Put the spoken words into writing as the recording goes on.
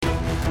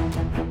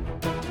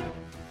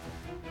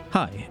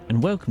Hi,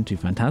 and welcome to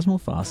Phantasmal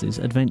Farce's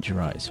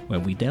Adventurize,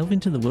 where we delve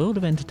into the world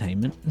of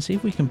entertainment and see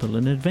if we can pull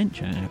an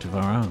adventure out of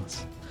our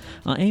arse.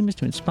 Our aim is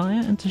to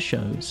inspire and to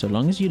show, so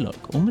long as you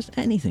look, almost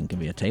anything can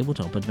be a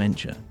tabletop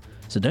adventure.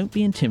 So don't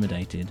be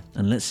intimidated,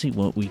 and let's see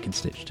what we can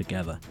stitch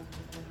together.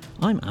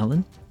 I'm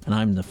Alan, and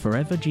I'm the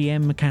forever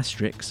GM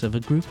Macastrix of a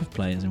group of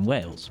players in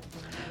Wales.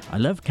 I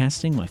love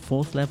casting my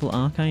 4th level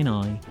arcane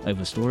eye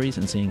over stories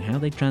and seeing how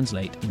they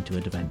translate into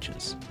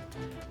adventures.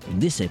 In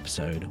this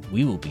episode,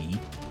 we will be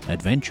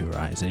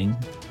adventurizing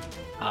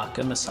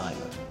Arkham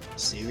Asylum,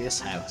 Serious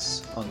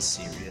House on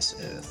Serious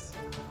Earth.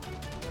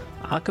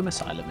 Arkham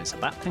Asylum is a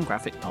Batman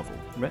graphic novel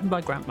written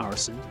by Grant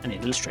Morrison and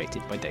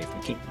illustrated by Dave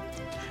McKean.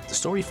 The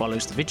story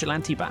follows the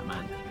vigilante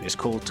Batman, who is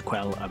called to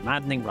quell a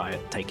maddening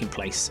riot taking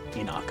place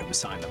in Arkham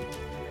Asylum.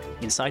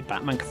 Inside,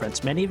 Batman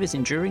confronts many of his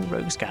enduring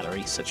rogues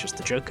gallery, such as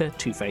the Joker,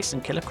 Two-Face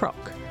and Killer Croc,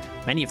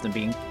 many of them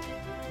being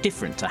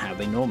different to how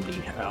they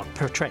normally are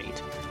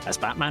portrayed. As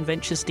Batman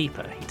ventures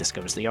deeper, he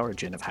discovers the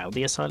origin of how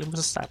the asylum was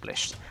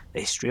established,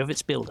 the history of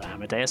its builder,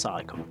 Amadeus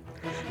Arkham,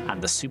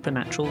 and the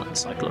supernatural and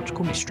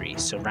psychological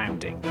mysteries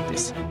surrounding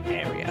this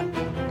area.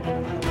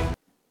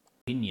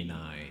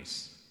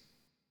 Opinionize.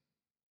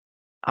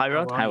 Hi,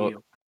 Rod. How are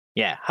you?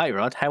 Yeah, hi,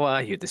 Rod. How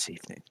are you this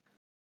evening?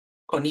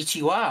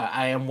 Konnichiwa,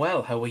 I am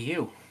well. How are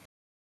you?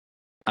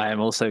 I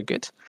am also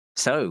good.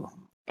 So,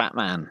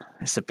 Batman,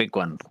 it's a big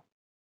one.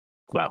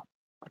 Well,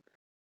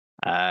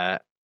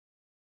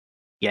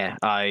 yeah,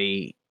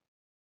 I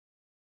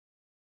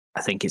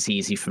think it's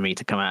easy for me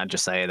to come out and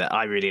just say that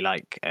I really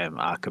like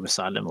Arkham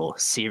Asylum, or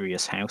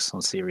Serious House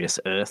on Serious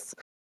Earth.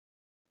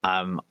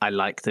 I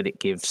like that it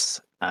gives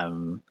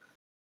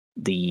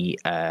the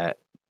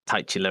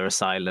titular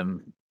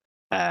asylum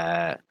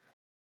a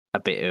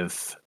bit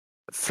of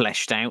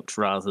fleshed out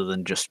rather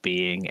than just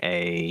being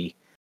a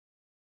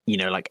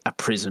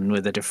prison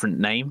with a different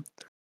name.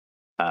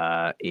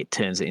 It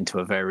turns it into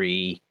a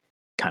very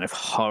kind of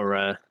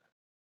horror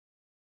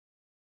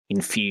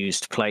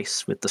infused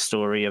place with the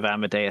story of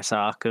Amadeus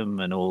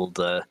Arkham and all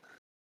the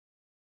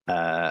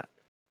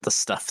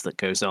stuff that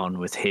goes on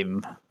with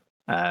him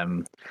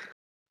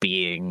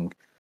being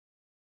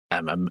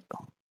how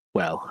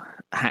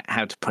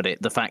to put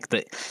it, the fact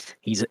that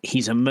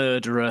he's a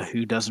murderer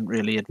who doesn't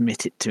really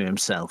admit it to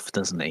himself,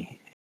 doesn't he?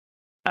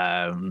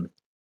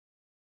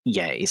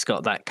 He's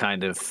got that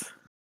kind of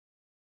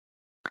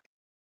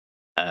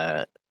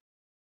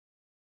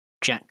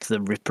Jack the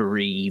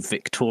Ripper-y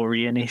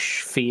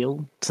Victorian-ish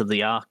feel to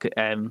the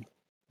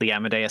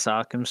Amadeus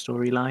Arkham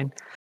storyline,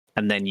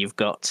 and then you've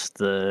got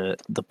the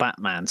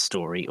Batman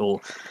story,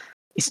 or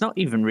it's not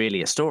even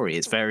really a story.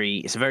 It's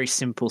a very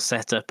simple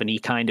setup, and he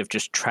kind of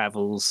just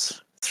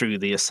travels through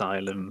the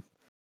asylum,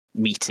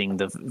 meeting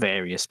the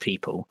various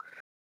people,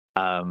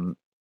 and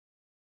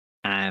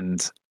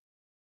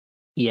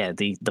yeah,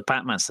 the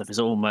Batman stuff is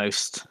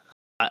almost.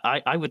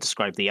 I would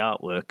describe the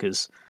artwork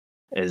as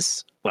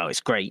well. It's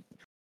great.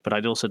 But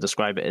I'd also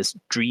describe it as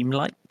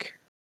dreamlike.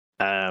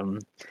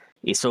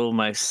 It's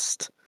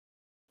almost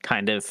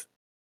kind of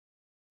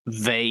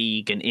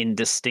vague and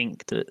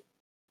indistinct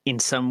in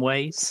some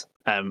ways,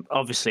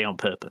 obviously on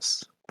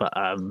purpose. But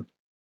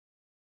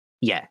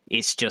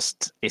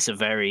it's a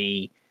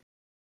very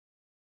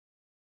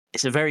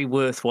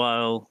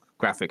worthwhile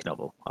graphic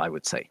novel, I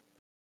would say.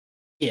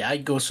 Yeah,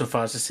 I'd go so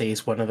far as to say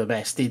it's one of the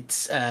best.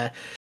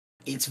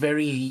 It's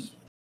very,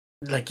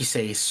 like you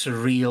say,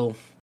 surreal.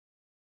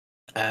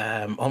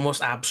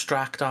 Almost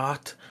abstract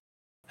art,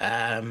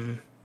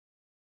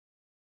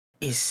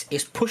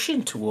 is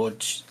pushing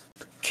towards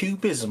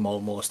cubism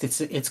almost.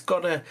 It's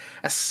got a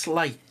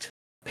slight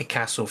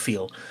Picasso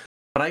feel,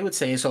 but I would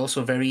say it's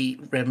also very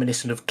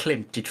reminiscent of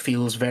Klimt. It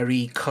feels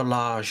very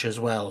collage as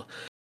well.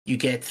 You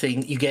get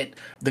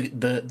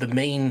the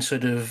main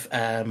sort of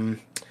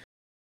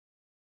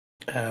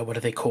what do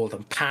they call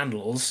them,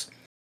 panels,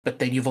 but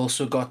then you've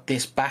also got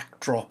this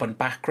backdrop and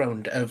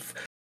background of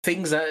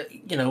things that,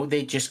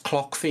 they just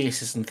clock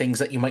faces and things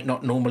that you might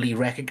not normally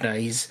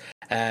recognise,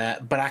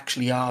 but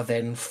actually are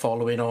then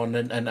following on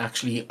and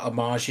actually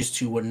homages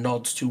to and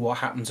nods to what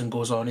happens and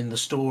goes on in the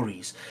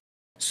stories.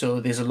 So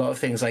there's a lot of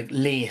things like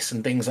lace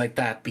and things like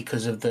that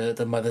because of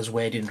the mother's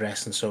wedding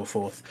dress and so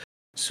forth.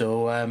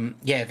 So,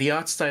 the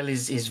art style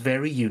is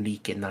very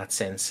unique in that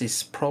sense.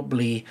 It's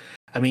probably,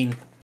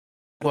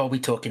 what are we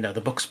talking now?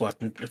 The book's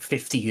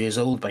 50 years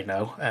old by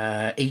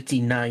now,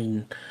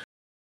 89.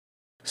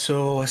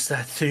 So what's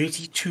that,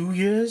 32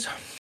 years?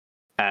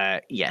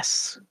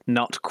 Yes,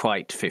 not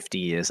quite 50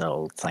 years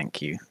old,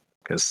 thank you.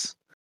 Because,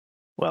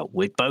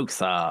 we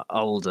both are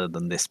older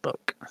than this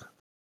book.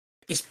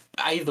 It's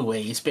either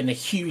way, it's been a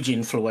huge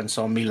influence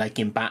on me, like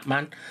in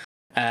Batman.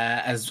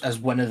 As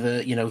one of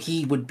the,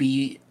 he would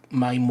be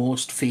my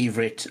most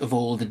favourite of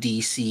all the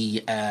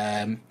DC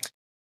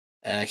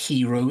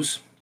heroes,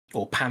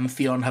 or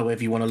pantheon,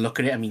 however you want to look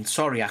at it.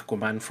 Sorry,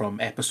 Aquaman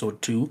from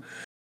episode 2.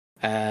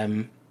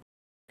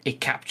 It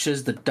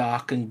captures the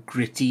dark and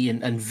gritty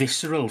and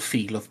visceral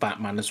feel of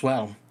Batman as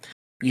well.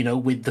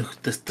 With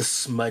the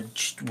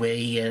smudged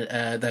way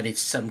that it's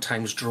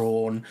sometimes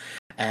drawn.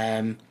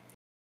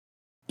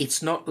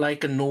 it's not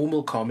like a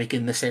normal comic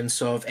in the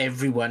sense of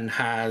everyone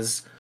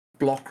has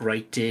block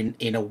writing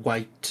in a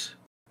white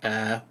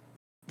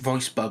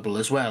voice bubble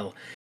as well.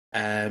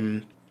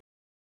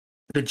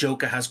 The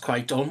Joker has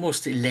quite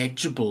almost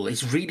illegible.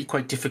 It's really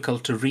quite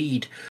difficult to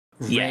read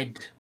red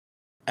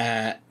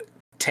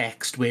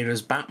text,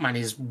 whereas Batman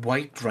is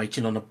white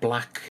writing on a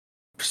black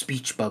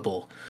speech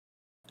bubble,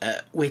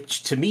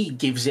 which to me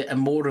gives it a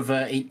more of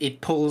a.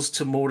 It pulls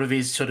to more of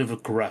his sort of a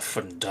gruff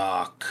and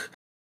dark.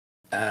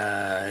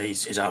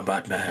 Is our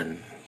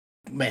Batman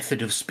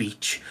method of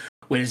speech,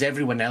 whereas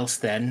everyone else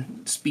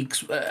then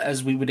speaks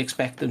as we would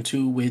expect them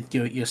to, with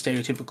your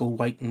stereotypical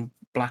white and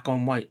black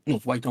on white, no,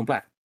 white on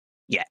black.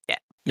 Yeah.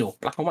 No,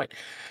 black on white.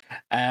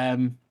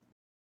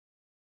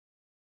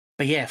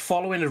 But yeah,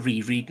 following a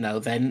reread now,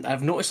 then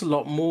I've noticed a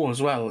lot more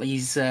as well.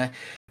 He's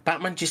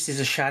Batman just is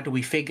a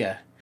shadowy figure,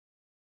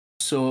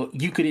 so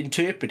you could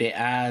interpret it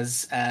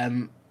as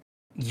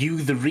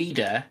you, the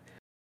reader,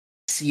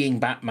 seeing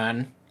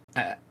Batman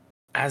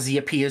as he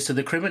appears to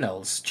the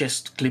criminals,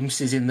 just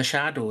glimpses in the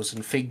shadows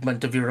and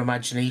figment of your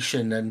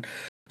imagination, and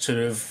sort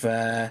of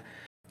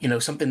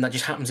something that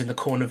just happens in the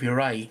corner of your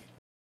eye.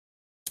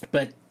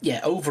 But yeah,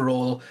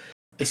 overall,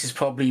 this is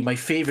probably my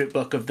favourite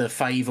book of the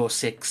 5 or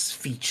 6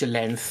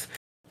 feature-length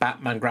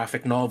Batman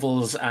graphic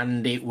novels,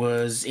 and it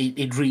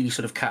really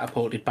sort of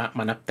catapulted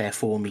Batman up there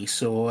for me.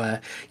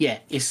 So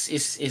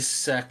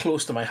it's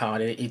close to my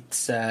heart.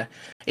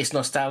 It's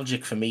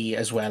nostalgic for me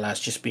as well as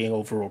just being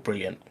overall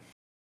brilliant.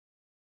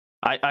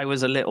 I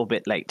was a little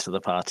bit late to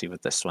the party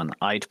with this one.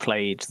 I'd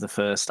played the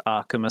first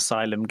Arkham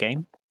Asylum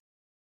game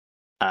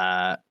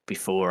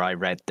before I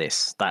read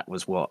this. That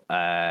was what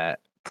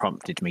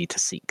prompted me to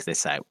seek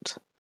this out.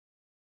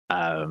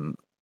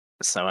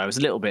 So I was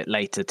a little bit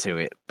later to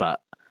it,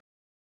 but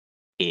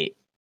it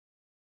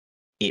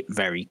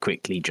very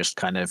quickly just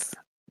kind of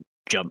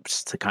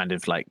jumped to kind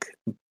of like,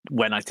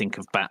 when I think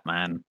of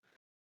Batman,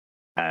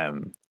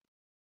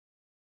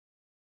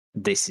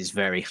 this is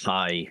very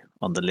high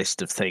on the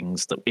list of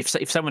things that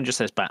if someone just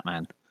says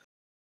Batman,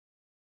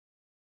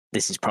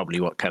 this is probably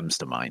what comes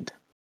to mind.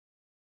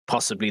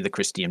 Possibly the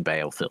Christian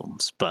Bale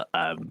films, but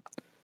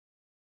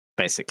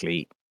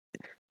basically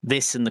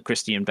this and the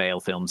Christian Bale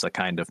films are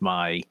kind of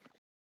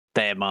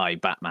they're my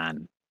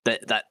Batman. They're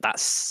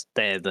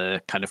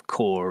the kind of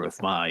core of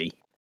my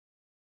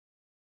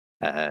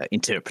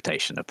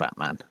interpretation of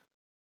Batman.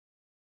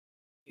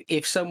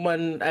 If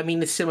someone, I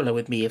mean, it's similar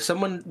with me. If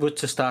someone were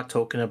to start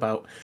talking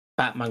about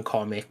Batman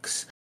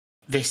comics,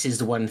 this is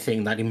the one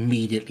thing that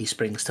immediately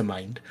springs to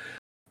mind.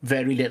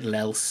 Very little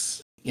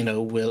else,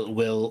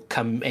 will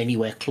come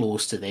anywhere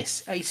close to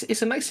this.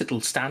 It's a nice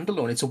little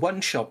standalone. It's a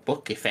one-shot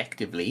book,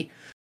 effectively.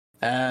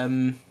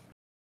 There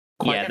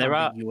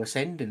are US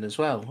ending as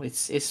well.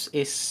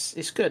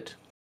 It's good.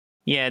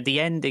 Yeah, the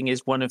ending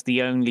is one of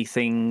the only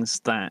things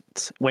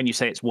that, when you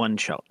say it's one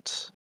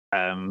shot,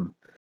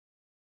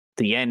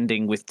 the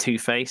ending with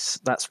Two-Face,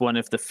 that's one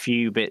of the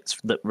few bits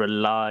that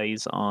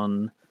relies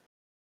on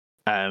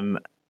an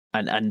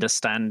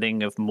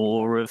understanding of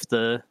more of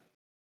the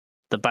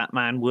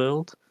Batman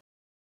world.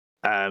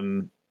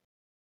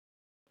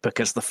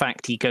 Because the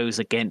fact he goes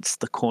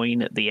against the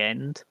coin at the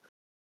end,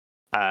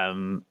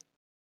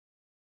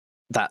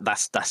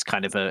 that's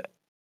kind of a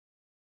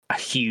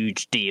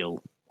huge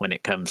deal when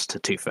it comes to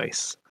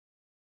Two-Face.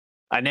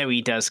 I know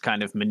he does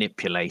kind of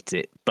manipulate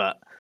it,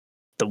 but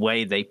the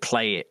way they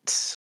play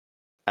it,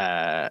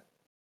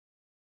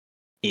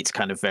 it's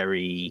kind of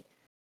very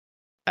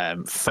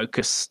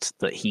focused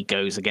that he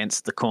goes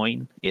against the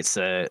coin. It's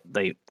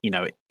the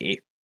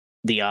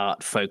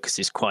art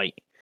focuses quite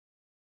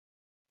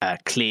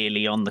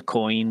clearly on the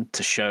coin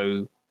to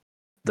show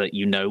that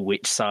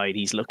which side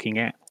he's looking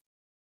at.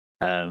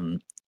 And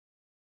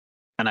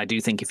I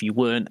do think if you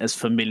weren't as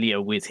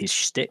familiar with his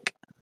shtick,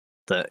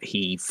 that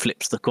he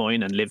flips the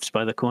coin and lives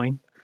by the coin,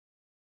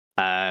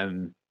 I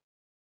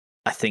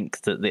think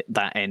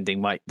that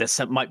ending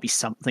might be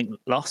something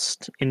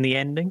lost in the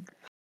ending,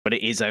 but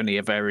it is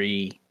only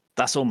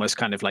that's almost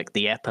kind of like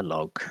the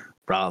epilogue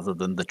rather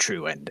than the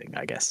true ending,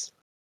 I guess,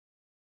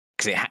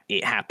 because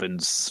it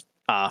happens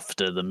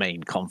after the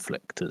main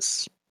conflict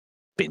has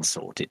been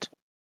sorted.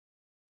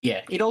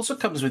 Yeah, it also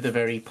comes with a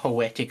very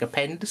poetic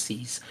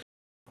appendices,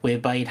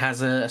 whereby it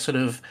has a sort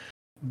of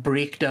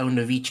breakdown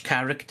of each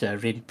character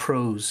in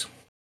prose.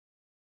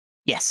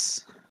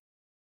 Yes.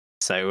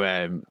 So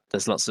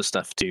there's lots of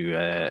stuff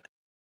to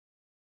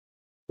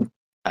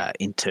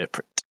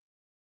interpret.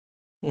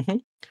 Mm-hmm.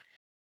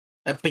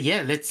 But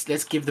yeah,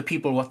 let's give the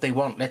people what they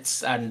want.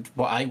 And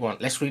what I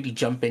want. Let's really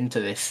jump into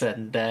this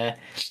and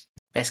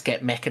let's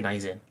get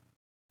mechanizing.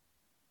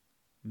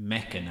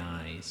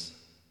 Mechanize.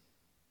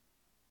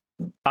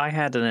 I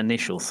had an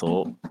initial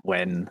thought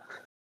when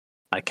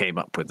I came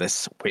up with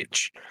this,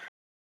 which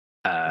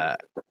I've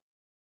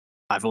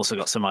also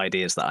got some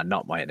ideas that are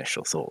not my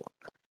initial thought.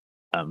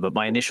 But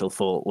my initial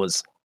thought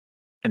was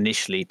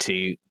initially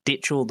to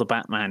ditch all the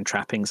Batman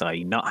trappings,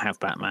 i.e. not have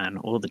Batman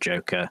or the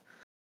Joker,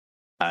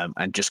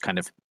 and just kind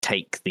of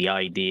take the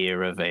idea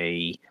of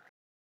a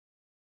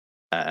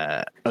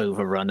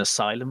overrun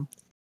asylum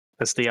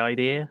as the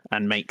idea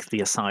and make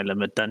the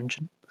asylum a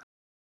dungeon.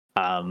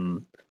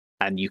 And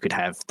you could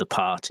have the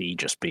party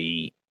just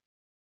be,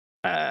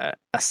 hired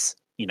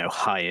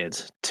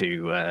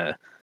to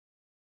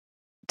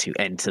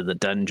enter the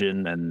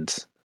dungeon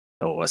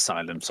or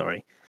asylum,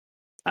 sorry,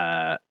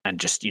 and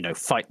just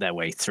fight their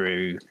way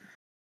through.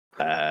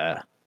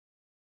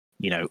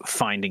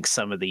 Finding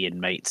some of the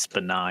inmates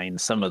benign,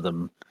 some of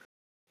them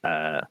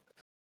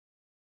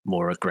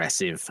more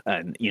aggressive,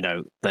 and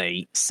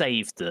they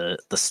saved the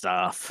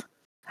staff.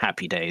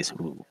 Happy days.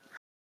 Ooh.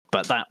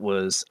 But that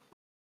was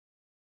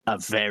a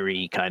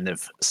very kind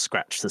of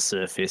scratch the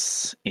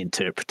surface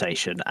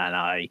interpretation,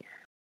 and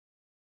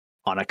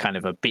on a kind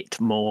of a bit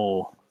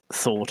more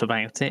thought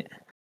about it,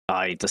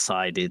 I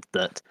decided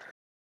that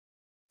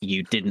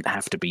you didn't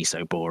have to be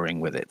so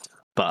boring with it.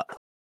 But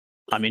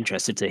I'm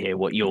interested to hear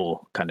what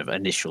your kind of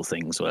initial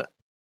things were.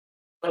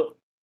 Well,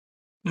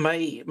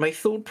 my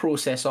thought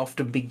process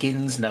often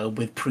begins now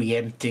with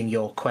preempting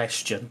your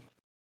question.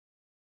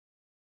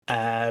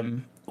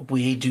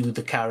 Where do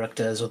the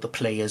characters or the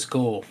players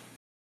go?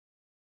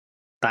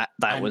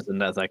 That was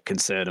another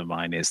concern of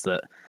mine, is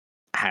that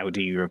how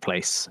do you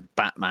replace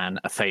Batman,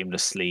 a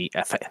famously,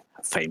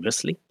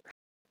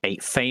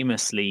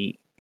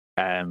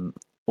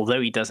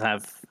 although he does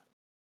have,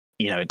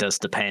 it does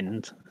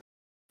depend,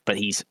 but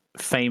he's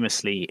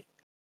famously,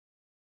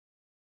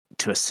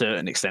 to a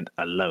certain extent,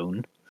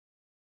 alone.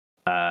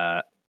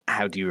 How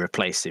do you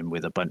replace him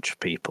with a bunch of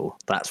people?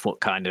 That's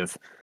what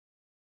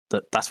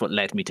that's what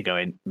led me to go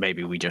in.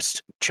 Maybe we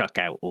just chuck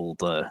out all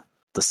the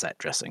set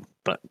dressing,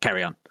 but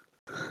carry on.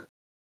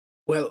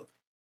 Well,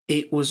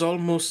 it was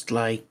almost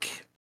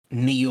like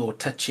Neo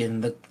touching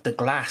the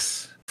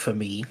glass for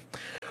me,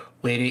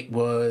 where it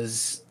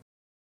was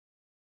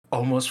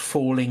almost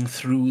falling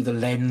through the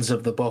lens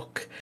of the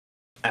book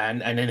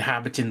and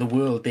inhabiting the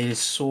world. There is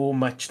so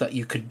much that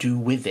you could do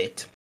with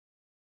it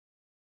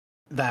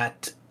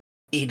that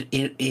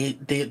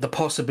the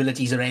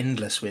possibilities are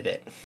endless with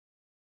it.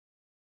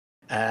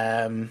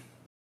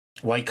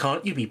 Why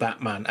can't you be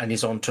Batman and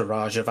his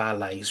entourage of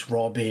allies?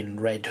 Robin,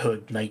 Red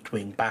Hood,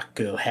 Nightwing,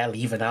 Batgirl, hell,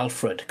 even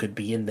Alfred could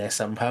be in there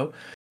somehow.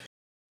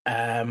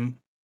 And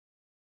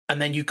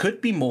then you could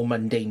be more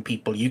mundane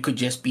people. You could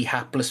just be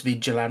hapless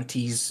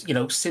vigilantes,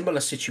 similar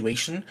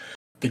situation.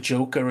 The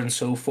Joker and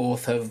so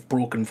forth have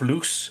broken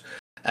loose,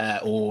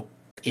 or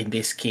in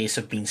this case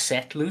have been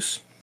set loose.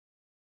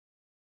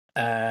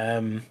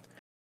 So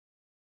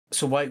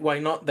why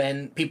not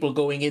then people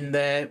going in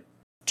there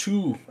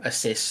to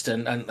assist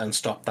and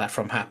stop that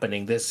from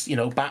happening? There's,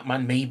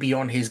 Batman may be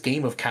on his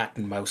game of cat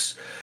and mouse.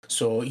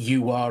 So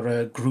you are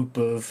a group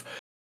of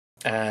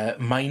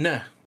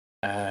minor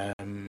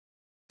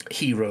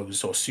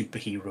heroes or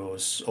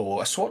superheroes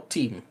or a SWAT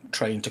team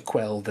trying to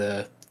quell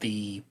the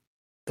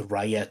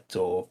riot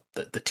or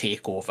the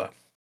takeover.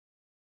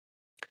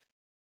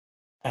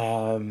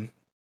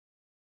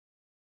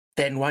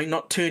 Then why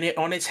not turn it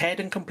on its head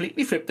and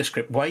completely flip the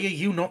script? Why are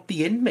you not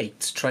the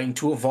inmates trying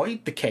to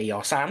avoid the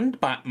chaos and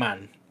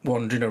Batman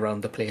wandering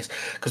around the place?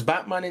 Because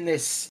Batman in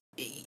this,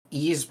 he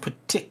is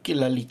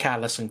particularly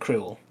callous and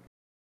cruel.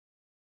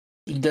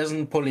 He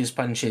doesn't pull his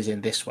punches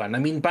in this one. I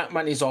mean,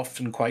 Batman is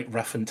often quite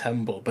rough and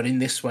tumble, but in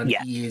this one,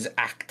 He is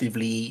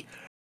actively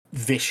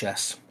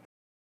vicious.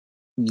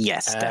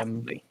 Yes,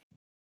 definitely.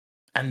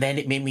 And then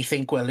it made me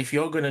think, well, if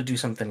you're going to do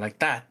something like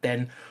that,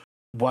 then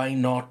why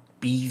not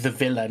be the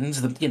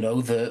villains,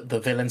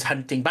 the villains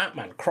hunting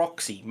Batman?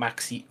 Maxi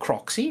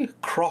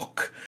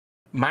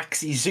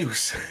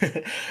Zeus,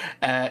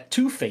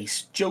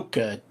 Two-Face,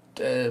 Joker,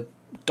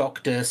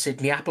 Dr.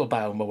 Sidney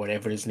Applebaum, or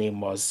whatever his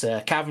name was,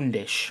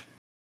 Cavendish.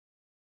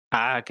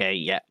 Okay,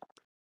 yeah.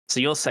 So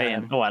you're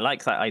saying, I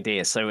like that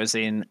idea. So as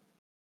in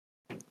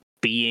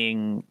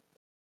being,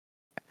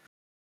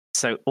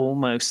 so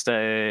almost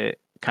a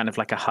kind of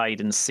like a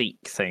hide and seek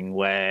thing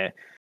where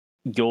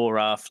you're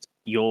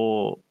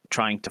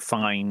trying to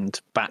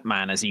find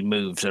Batman as he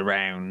moves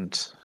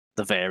around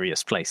the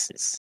various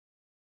places.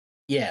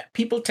 Yeah,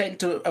 people tend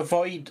to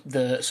avoid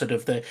the sort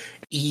of the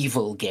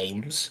evil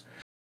games.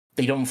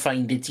 They don't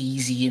find it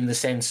easy in the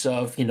sense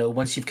of,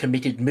 once you've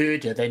committed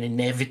murder, then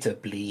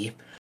inevitably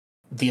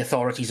the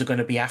authorities are going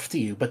to be after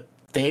you. But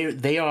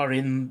they are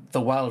in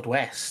the Wild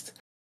West.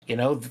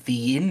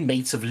 The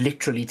inmates have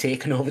literally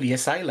taken over the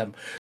asylum.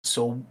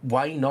 So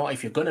why not,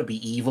 if you're going to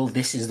be evil,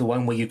 this is the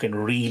one where you can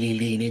really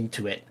lean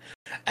into it.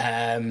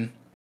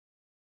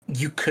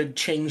 You could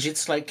change it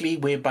slightly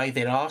whereby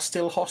there are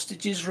still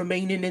hostages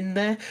remaining in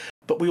there,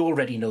 but we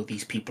already know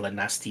these people are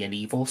nasty and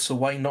evil, so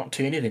why not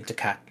turn it into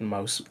cat and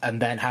mouse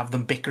and then have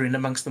them bickering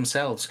amongst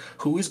themselves?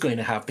 Who is going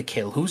to have the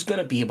kill? Who's going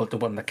to be able to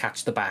want to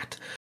catch the bat?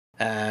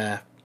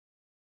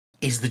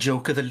 Is the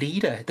Joker the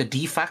leader, the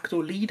de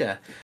facto leader?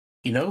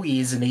 He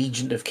is an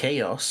agent of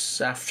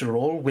chaos. After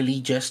all, will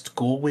he just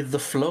go with the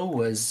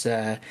flow, as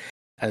the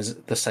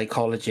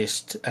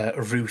psychologist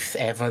Ruth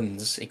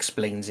Evans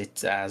explains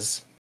it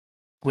as,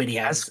 when he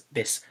has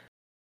this...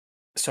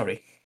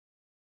 Sorry.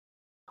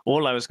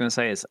 All I was going to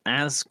say is,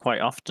 as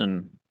quite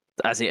often,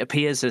 as it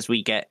appears as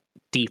we get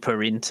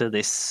deeper into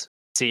this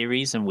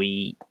series and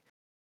we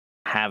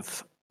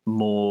have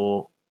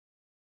more,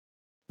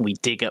 we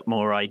dig up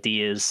more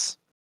ideas.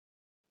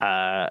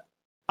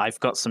 I've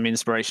got some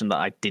inspiration that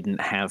I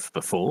didn't have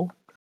before.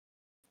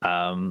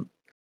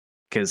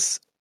 Because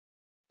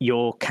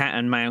you're cat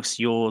and mouse,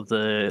 you're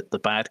the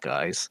bad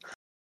guys.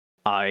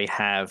 I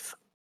have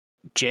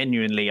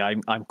genuinely,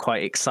 I'm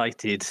quite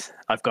excited.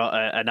 I've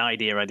got an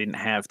idea I didn't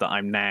have that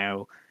I'm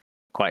now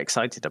quite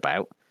excited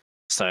about.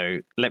 So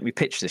let me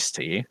pitch this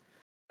to you.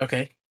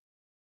 Okay.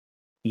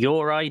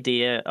 Your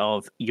idea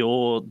of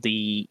your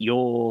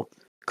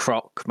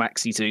Croc,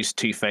 Maxi Zeus,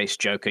 Two-Face,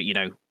 Joker, you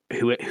know,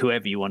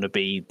 whoever you want to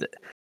be,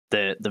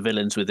 the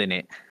villains within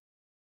it,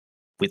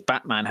 with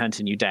Batman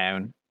hunting you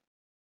down,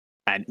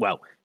 and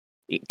well,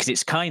 because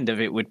it's kind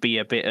of, it would be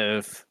a bit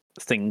of,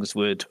 things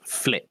would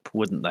flip,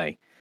 wouldn't they?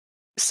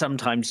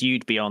 Sometimes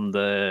you'd be on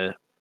the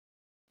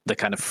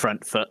kind of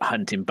front foot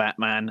hunting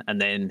Batman, and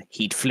then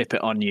he'd flip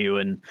it on you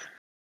and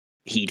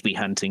he'd be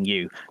hunting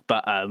you.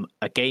 But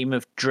a game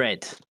of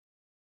Dread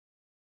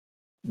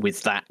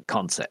with that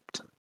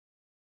concept.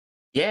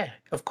 Yeah,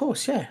 of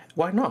course, yeah.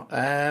 Why not?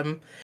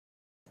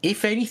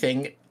 If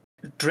anything,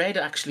 Dread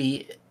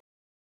actually,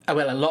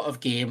 well, a lot of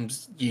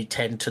games you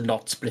tend to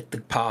not split the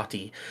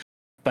party,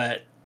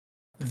 but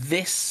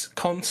this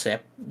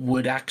concept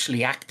would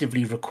actually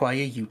actively require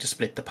you to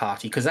split the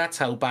party, because that's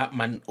how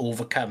Batman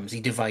overcomes.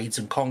 He divides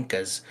and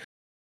conquers.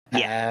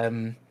 Yeah.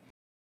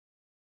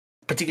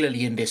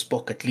 Particularly in this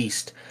book, at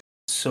least.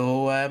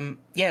 So,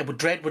 but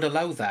Dread would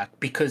allow that,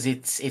 because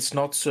it's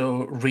not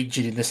so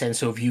rigid in the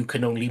sense of you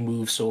can only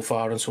move so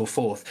far and so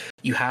forth.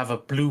 You have a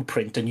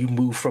blueprint and you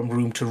move from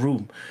room to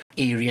room,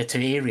 area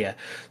to area.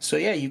 So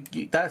yeah,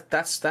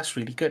 that's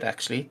really good,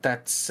 actually.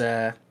 That's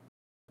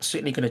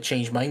certainly going to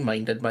change my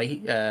mind and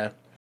my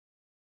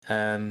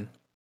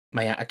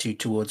attitude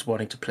towards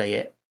wanting to play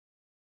it.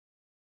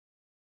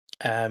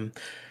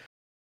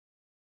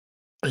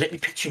 Let me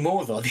pitch you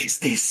more, though.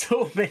 There's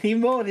so many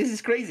more. This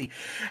is crazy.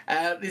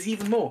 There's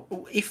even more.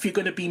 If you're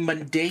going to be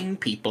mundane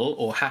people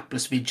or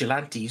hapless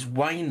vigilantes,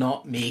 why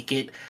not make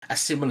it a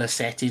similar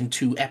setting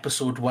to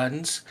Episode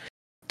 1's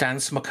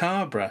Dance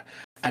Macabre,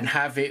 and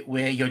have it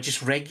where you're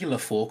just regular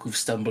folk who've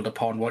stumbled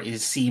upon what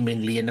is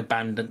seemingly an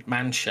abandoned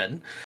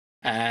mansion.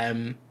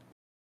 But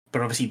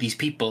obviously these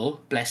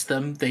people, bless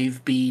them,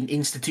 they've been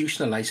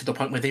institutionalized to the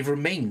point where they've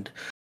remained.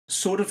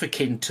 Sort of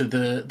akin to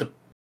the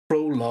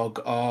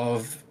prologue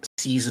of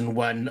season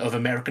 1 of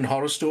American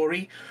Horror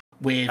Story,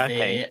 where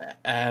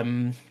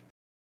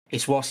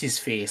it's what's his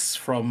face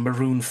from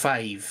Maroon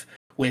 5,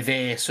 where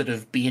they're sort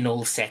of being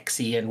all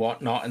sexy and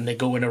whatnot, and they're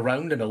going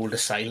around an old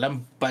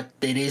asylum, but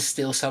there is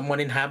still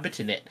someone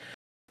inhabiting it.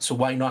 So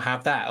why not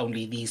have that?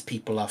 Only these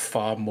people are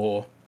far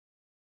more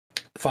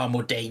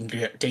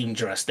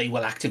dangerous. They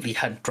will actively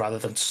hunt rather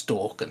than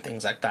stalk and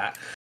things like that.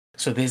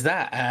 So there's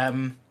that.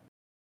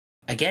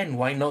 Again,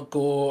 why not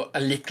go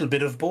a little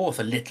bit of both?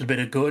 A little bit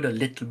of good, a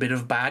little bit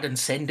of bad, and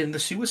send in the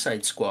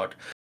Suicide Squad.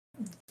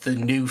 The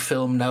new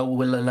film now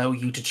will allow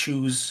you to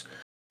choose,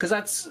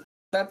 because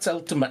that's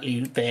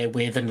ultimately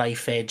where the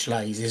knife edge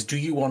lies, is do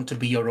you want to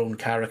be your own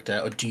character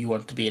or do you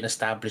want to be an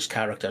established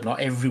character? Not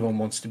everyone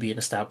wants to be an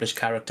established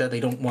character.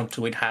 They don't want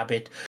to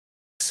inhabit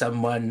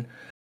someone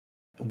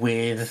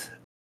with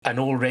an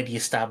already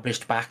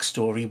established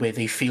backstory where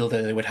they feel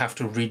that they would have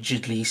to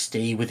rigidly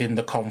stay within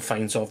the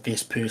confines of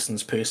this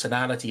person's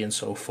personality and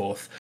so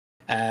forth.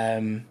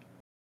 But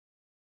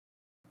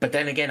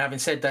then again, having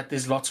said that,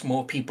 there's lots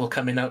more people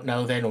coming out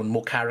now then, or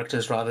more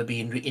characters rather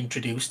being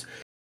introduced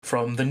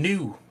from the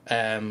new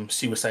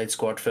Suicide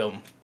Squad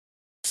film,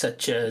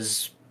 such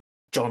as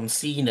John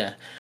Cena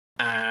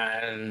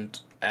and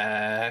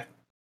the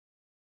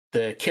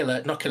King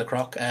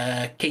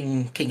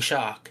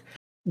Shark.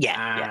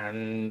 Yeah.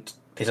 And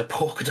there's a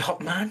polka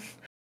dot man,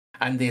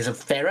 and there's a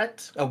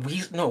ferret, a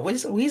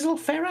weasel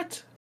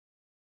ferret.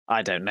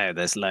 I don't know.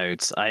 There's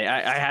loads.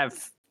 I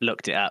have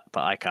looked it up,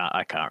 but I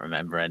can't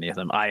remember any of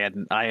them. I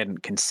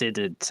hadn't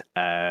considered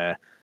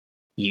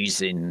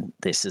using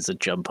this as a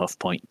jump off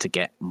point to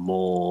get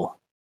more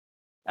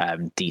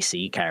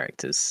DC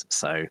characters.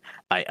 So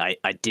I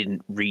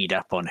didn't read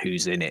up on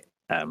who's in it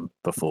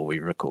before we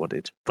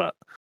recorded, but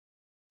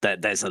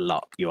there's a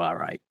lot. You are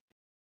right.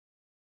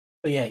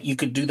 But yeah, you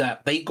could do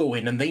that. They go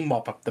in and they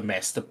mop up the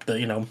mess.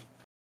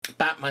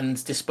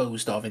 Batman's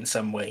disposed of in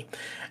some way.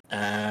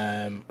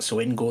 So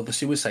in go the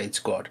Suicide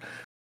Squad.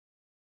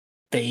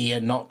 They are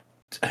not.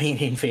 I mean,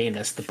 in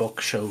fairness, the book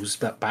shows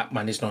that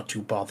Batman is not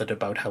too bothered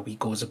about how he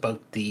goes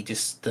about the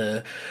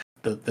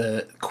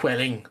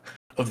quelling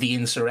of the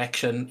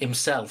insurrection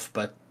himself.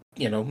 But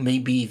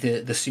maybe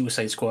the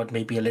Suicide Squad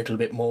may be a little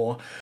bit more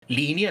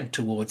lenient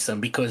towards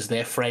them because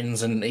they're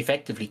friends and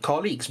effectively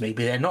colleagues.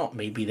 Maybe they're not.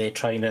 Maybe they're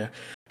trying to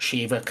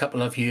shave a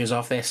couple of years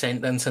off their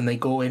sentence and they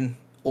go in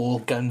all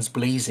guns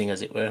blazing,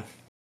 as it were.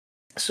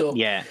 So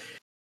yeah,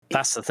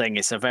 that's the thing.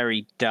 It's a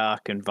very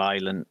dark and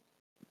violent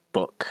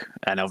book,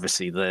 and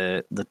obviously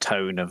the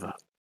tone of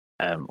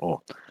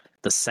or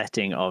the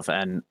setting of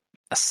an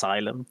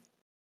asylum.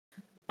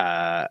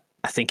 I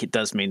think it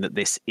does mean that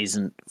this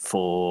isn't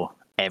for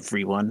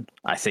everyone.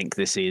 I think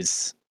this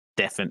is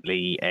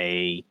definitely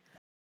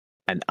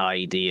an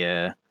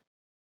idea.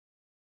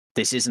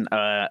 This isn't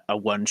a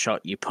one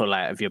shot you pull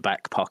out of your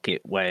back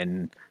pocket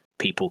when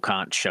people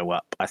can't show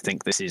up. I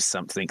think this is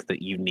something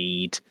that you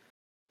need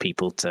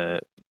people to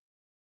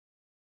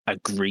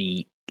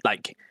agree,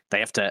 like they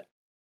have to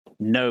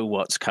know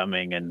what's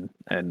coming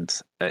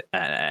and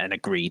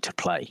agree to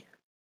play.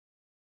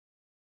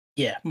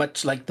 Yeah,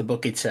 much like the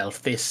book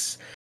itself, this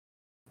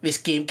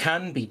game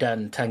can be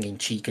done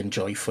tongue-in-cheek and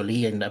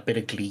joyfully and a bit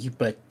of glee,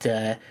 but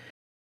the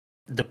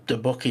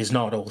book is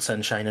not all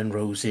sunshine and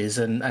roses,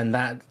 and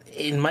that,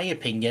 in my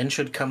opinion,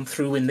 should come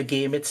through in the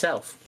game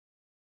itself.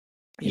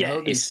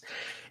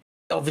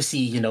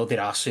 Obviously,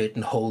 there are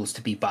certain holes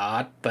to be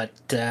barred, but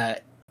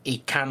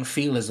it can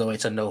feel as though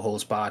it's a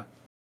no-holes-barred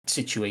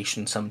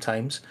situation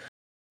sometimes.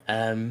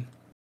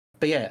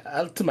 But yeah,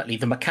 ultimately,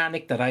 the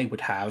mechanic that I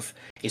would have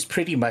is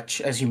pretty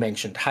much, as you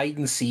mentioned, hide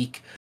and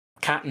seek,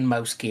 cat and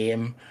mouse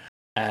game.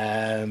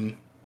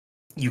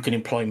 You can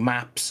employ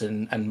maps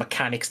and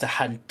mechanics to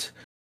hunt.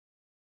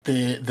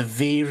 The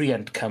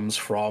variant comes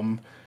from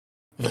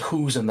the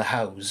who's and the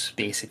how's,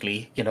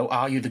 basically.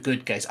 Are you the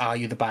good guys? Are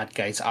you the bad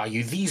guys? Are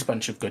you these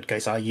bunch of good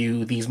guys? Are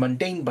you these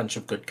mundane bunch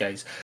of good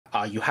guys?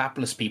 Are you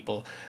hapless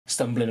people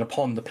stumbling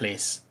upon the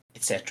place,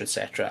 etc.,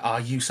 etc.?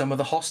 Are you some of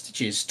the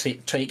hostages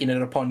taking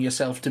it upon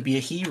yourself to be a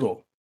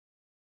hero?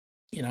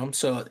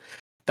 So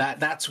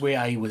that's where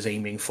I was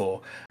aiming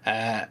for.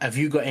 Have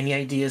you got any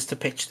ideas to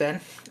pitch then,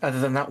 other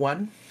than that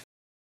one?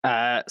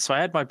 So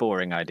I had my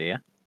boring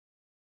idea,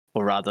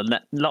 or rather,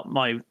 not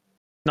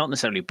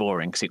necessarily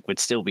boring, because it would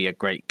still be a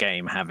great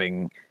game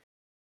having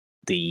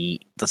the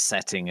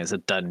setting as a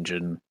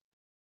dungeon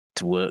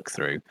to work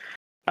through.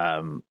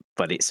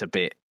 But it's a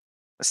bit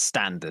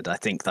standard. I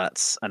think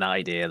that's an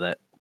idea that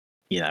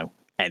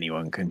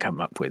anyone can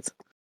come up with.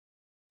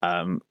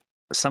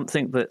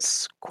 Something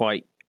that's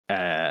quite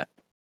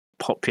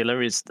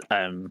popular is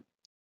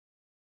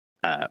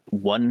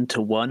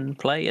one-to-one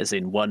play, as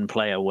in one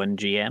player, one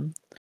GM.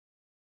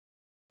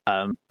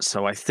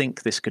 So I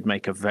think this could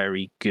make a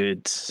very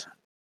good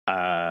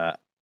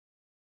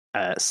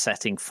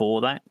setting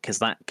for that, because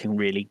that can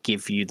really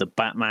give you the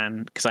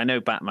Batman. Because I know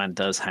Batman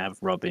does have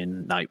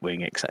Robin,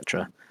 Nightwing,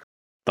 etc.,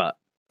 but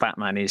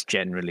Batman is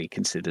generally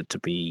considered to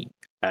be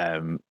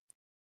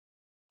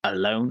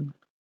alone.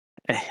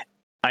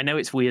 I know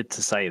it's weird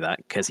to say that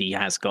because he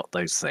has got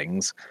those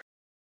things,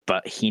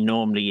 but he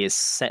normally is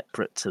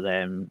separate to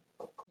them.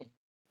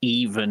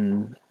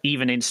 Even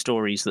in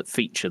stories that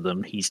feature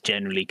them, he's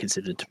generally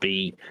considered to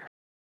be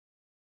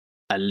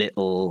a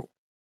little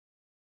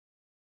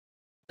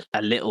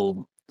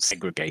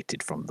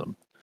segregated from them.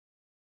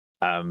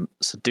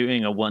 So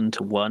doing a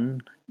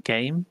one-to-one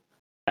game,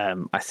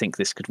 I think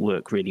this could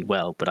work really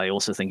well, but I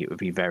also think it would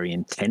be very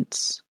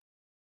intense.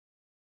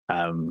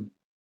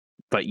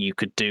 But you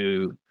could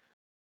do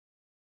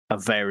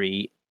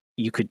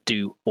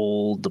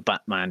all the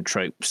Batman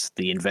tropes,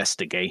 the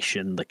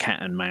investigation, the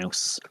cat and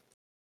mouse,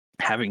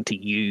 having to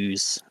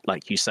use,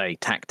 like you say,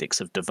 tactics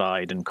of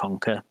divide and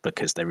conquer,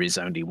 because there is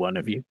only one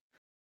of you.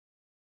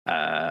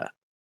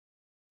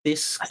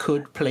 This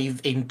could play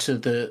into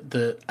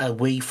the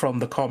away from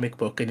the comic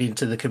book and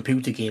into the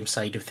computer game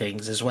side of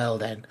things as well,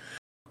 then,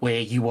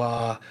 where you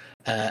are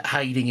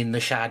hiding in the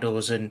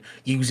shadows and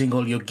using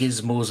all your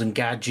gizmos and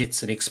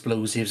gadgets and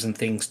explosives and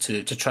things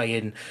to try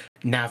and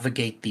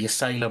navigate the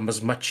asylum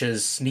as much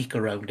as sneak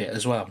around it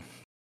as well.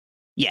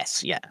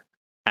 Yes, yeah.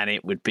 And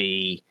it would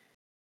be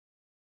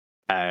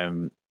a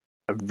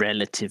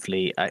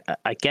relatively,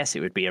 I guess it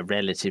would be a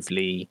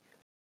relatively,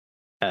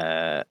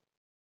 what's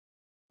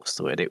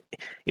the word? It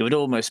would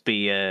almost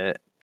be a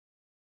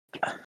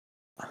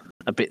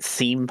bit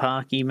theme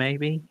parky,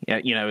 maybe.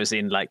 As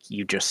in, like,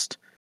 you just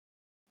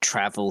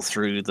travel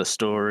through the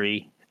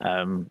story.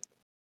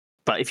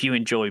 But if you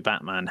enjoy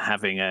Batman,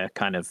 having a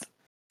kind of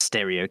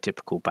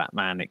stereotypical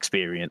Batman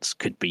experience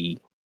could be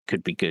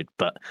good.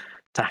 But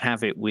to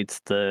have it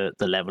with the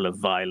level of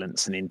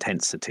violence and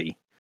intensity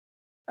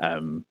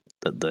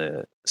that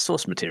the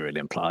source material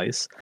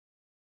implies,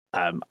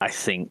 I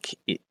think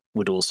it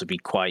would also be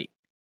quite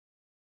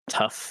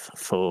tough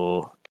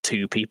for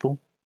two people.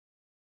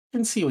 I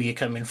can see where you're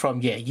coming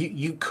from. Yeah,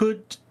 you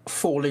could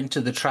fall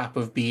into the trap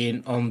of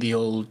being on the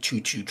old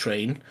choo-choo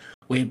train,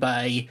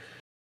 whereby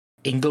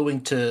in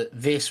going to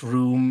this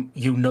room,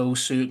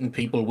 certain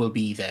people will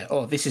be there.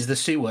 Oh, this is the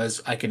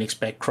sewers, I can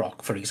expect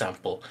Croc, for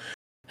example.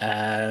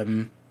 But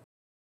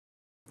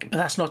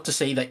that's not to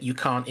say that you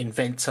can't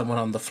invent someone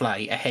on the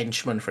fly, a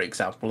henchman, for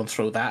example, and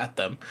throw that at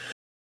them.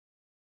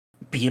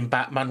 Being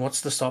Batman,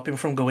 what's to stop him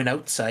from going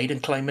outside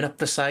and climbing up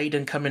the side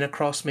and coming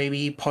across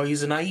maybe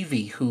Poison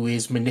Ivy, who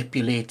is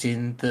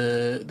manipulating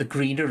the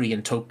greenery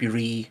and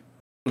topiary,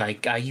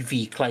 like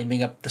Ivy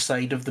climbing up the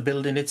side of the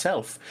building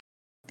itself.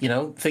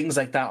 Things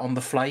like that on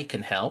the fly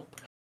can help.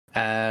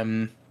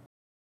 As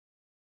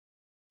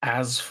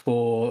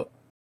for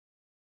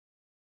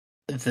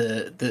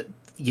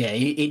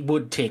it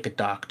would take a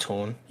dark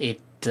tone.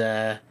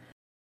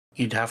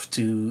 You'd have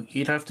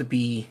to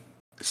be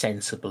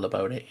sensible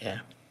about it. Yeah.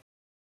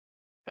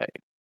 Okay.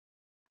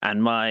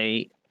 And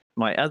my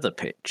other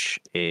pitch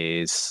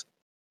is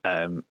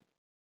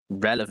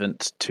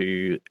relevant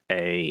to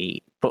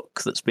a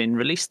book that's been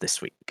released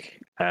this week,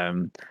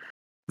 Van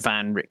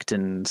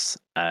Richten's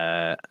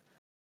Guide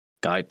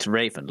to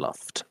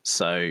Ravenloft.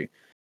 So,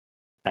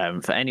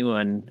 for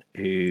anyone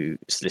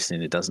who's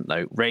listening who doesn't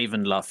know,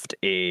 Ravenloft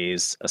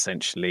is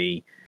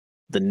essentially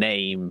the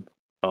name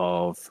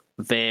of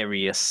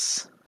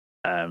various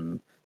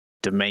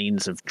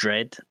domains of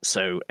dread.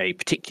 So, a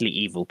particularly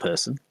evil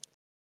person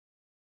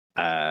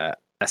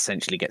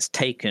essentially gets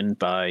taken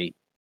by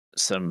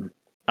some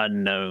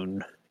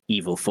unknown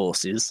evil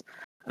forces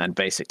and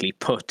basically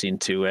put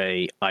into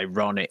a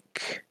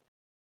ironic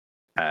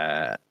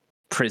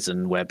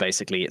prison where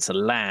basically it's a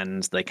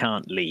land they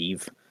can't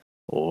leave,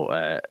 or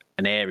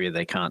an area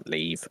they can't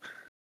leave.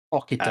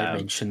 Pocket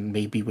dimension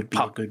maybe would be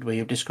a good way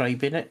of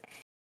describing it.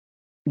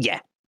 Yeah.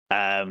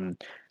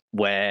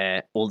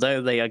 Where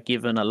although they are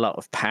given a lot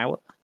of power,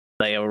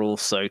 they are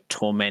also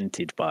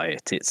tormented by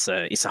it. It's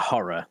a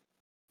horror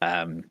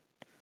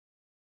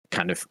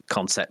kind of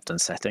concept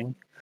and setting.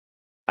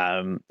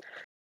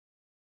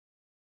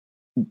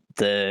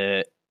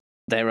 There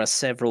are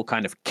several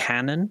kind of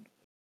canon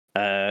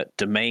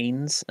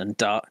domains and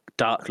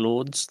dark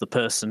lords. The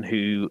person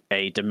who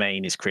a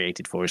domain is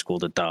created for is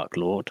called a dark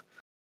lord.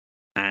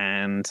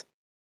 And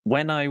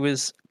when I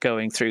was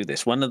going through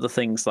this, one of the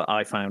things that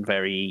I found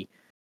very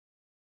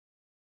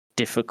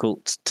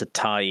difficult to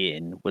tie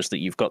in was that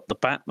you've got the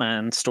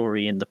Batman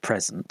story in the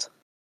present,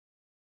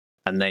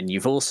 and then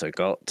you've also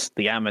got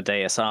the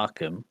Amadeus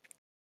Arkham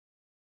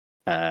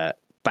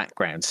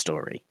background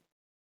story.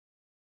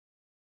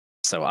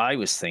 So I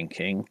was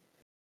thinking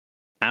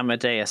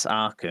Amadeus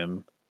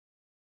Arkham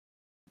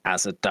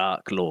as a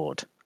Dark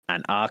Lord,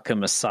 and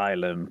Arkham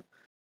Asylum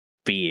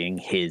being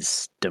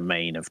his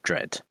domain of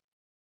dread.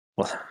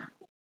 Well,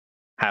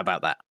 how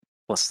about that?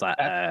 What's that?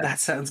 That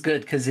sounds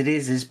good, because it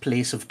is his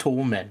place of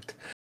torment.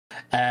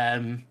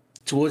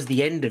 Towards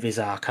the end of his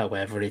arc,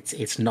 however,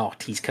 it's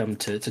not. He's come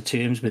to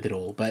terms with it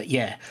all. But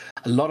yeah,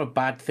 a lot of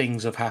bad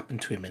things have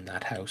happened to him in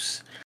that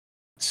house.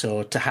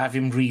 So to have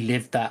him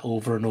relive that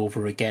over and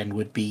over again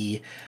would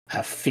be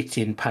a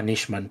fitting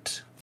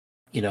punishment,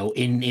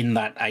 in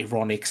that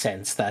ironic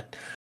sense that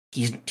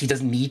he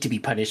doesn't need to be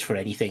punished for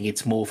anything.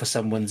 It's more for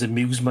someone's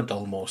amusement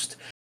almost.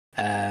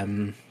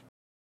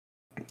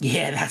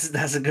 Yeah,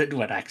 that's a good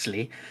one,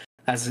 actually.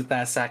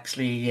 That's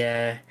actually...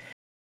 Yeah,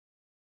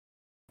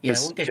 I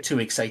won't get too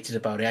excited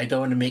about it. I don't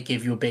want to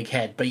give you a big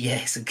head, but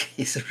yeah,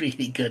 it's a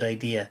really good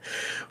idea.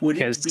 Would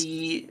it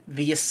be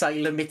the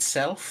asylum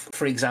itself?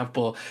 For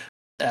example,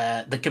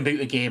 the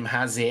computer game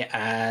has it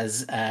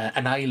as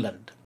an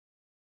island.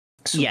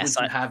 So yes,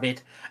 would you have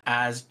it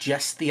as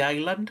just the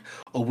island,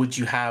 or would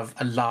you have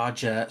a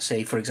larger,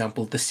 say, for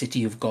example, the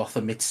city of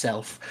Gotham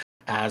itself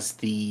as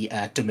the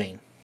domain?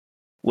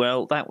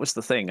 Well, that was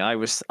the thing. I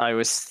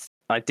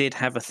did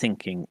have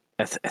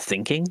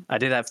I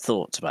did have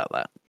thoughts about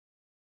that.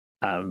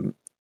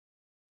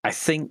 I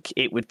think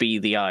it would be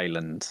the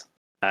island,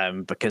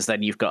 because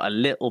then you've got a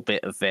little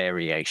bit of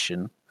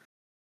variation,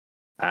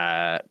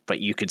 but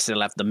you could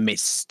still have the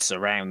mists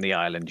around the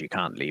island. You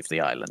can't leave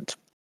the island.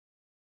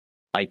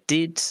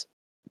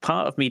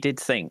 Part of me did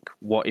think,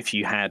 what if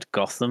you had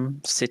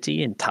Gotham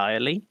City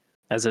entirely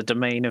as a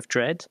domain of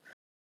dread?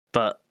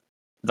 But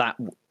that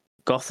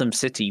Gotham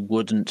City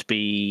wouldn't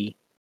be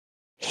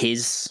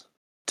his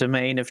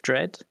domain of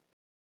dread.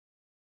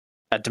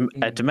 A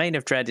domain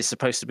of dread is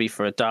supposed to be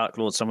for a Dark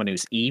Lord, someone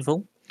who's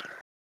evil.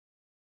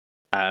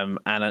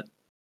 And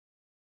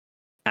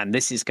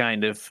this is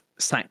kind of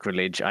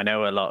sacrilege. I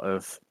know a lot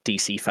of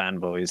DC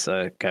fanboys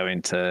are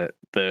going to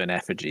burn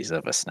effigies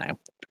of us now.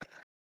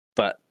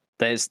 But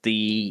there's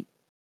the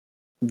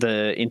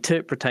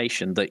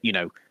interpretation that,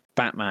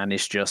 Batman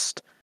is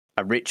just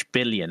a rich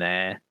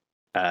billionaire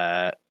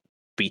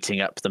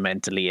beating up the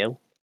mentally ill.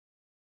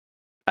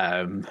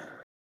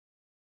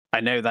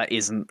 I know that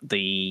isn't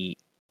the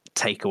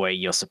takeaway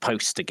you're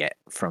supposed to get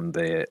from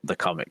the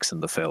comics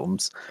and the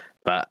films,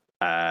 but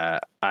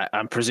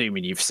I'm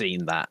presuming you've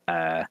seen that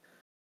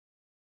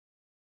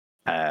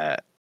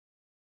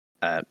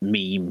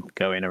meme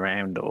going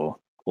around or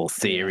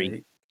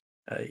theory.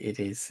 It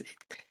is.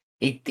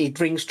 It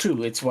rings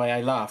true. It's why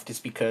I laughed. It's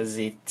because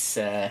it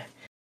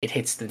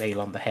hits the nail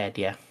on the head.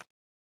 Yeah.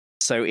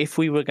 So if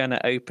we were going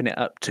to open it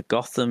up to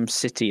Gotham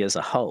City as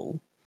a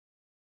whole,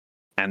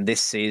 and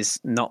this is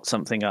not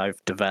something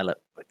I've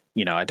developed,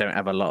 I don't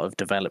have a lot of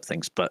developed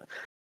things, but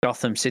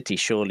Gotham City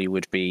surely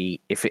would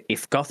be,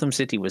 if Gotham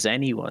City was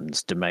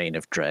anyone's domain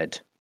of dread,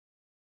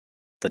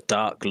 the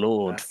Dark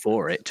Lord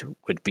for it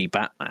would be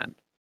Batman.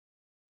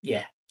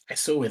 Yeah, I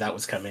saw where that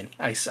was coming.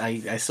 I saw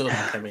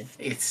that coming.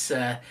 It's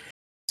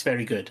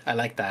very good. I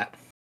like that.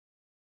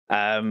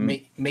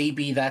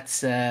 Maybe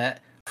that's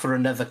for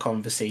another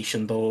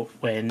conversation, though,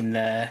 when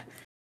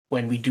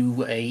we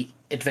do a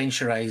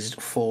adventurized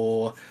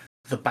for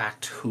the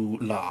Bat Who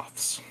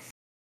Laughs.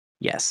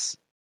 Yes,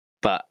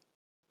 but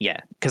yeah,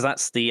 because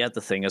that's the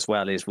other thing as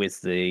well, is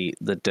with the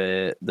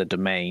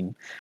domain,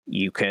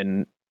 you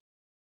can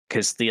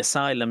because the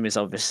Asylum is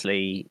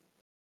obviously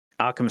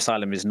Arkham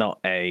Asylum is not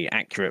a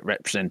accurate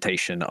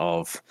representation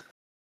of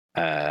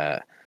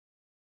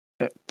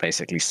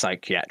basically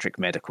psychiatric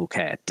medical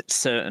care.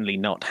 Certainly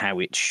not how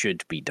it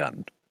should be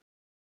done.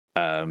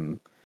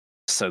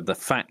 So the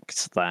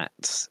fact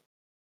that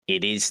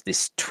it is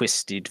this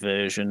twisted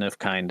version of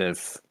kind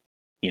of,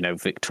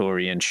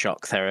 Victorian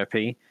shock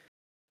therapy,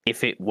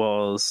 if it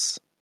was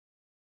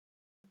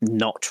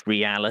not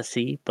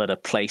reality, but a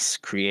place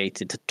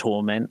created to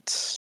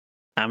torment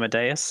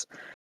Amadeus,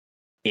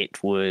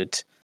 it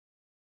would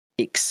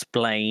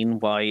explain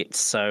why it's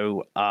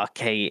so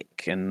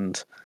archaic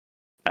and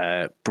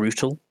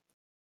brutal.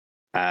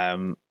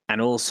 And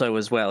also,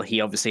 as well,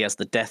 he obviously has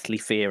the deathly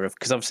fear of,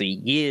 because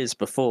obviously years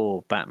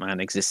before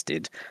Batman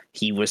existed,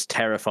 he was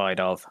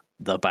terrified of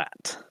the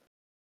Bat.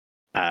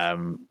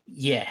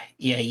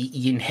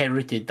 He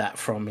inherited that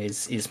from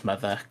his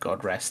mother,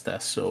 God rest her.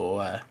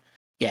 So,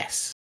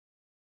 yes.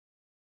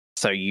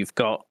 So you've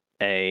got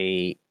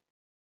a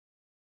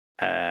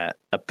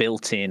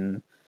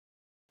built-in.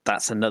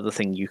 That's another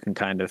thing you can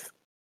kind of.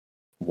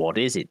 What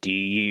is it? Do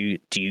you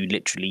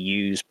literally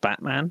use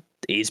Batman?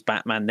 Is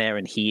Batman there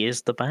and he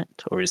is the Bat,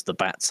 or is the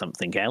Bat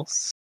something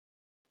else?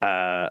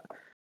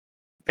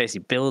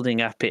 Basically, building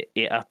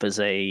it up as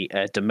a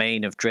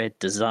domain of dread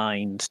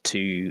designed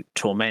to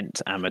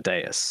torment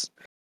Amadeus.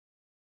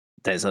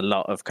 There's a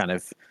lot of kind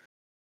of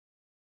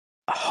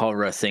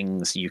horror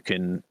things you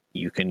can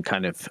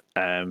kind of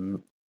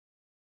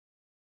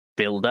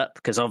build up,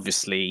 because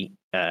obviously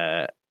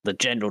the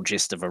general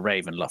gist of a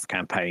Ravenloft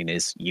campaign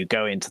is you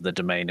go into the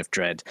domain of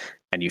dread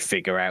and you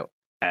figure out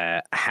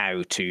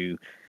how to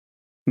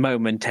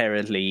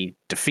momentarily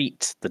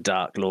defeat the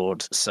Dark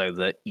Lord so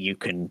that you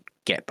can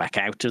get back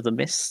out of the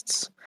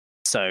mists.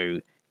 So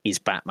is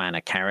Batman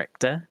a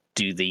character?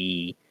 Do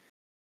the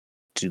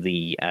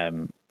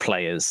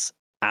players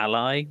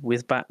ally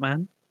with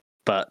Batman?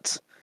 But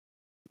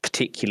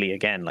particularly,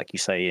 again, like you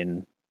say,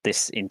 in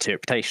this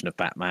interpretation of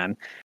Batman,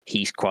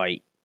 he's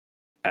quite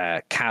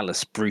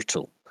callous,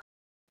 brutal.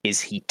 Is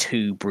he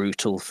too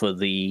brutal for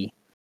the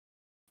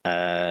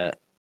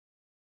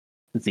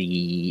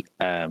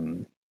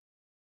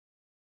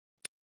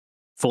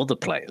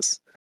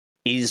players?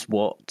 Is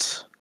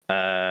what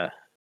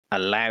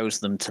allows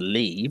them to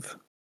leave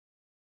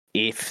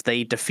if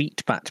they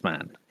defeat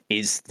Batman?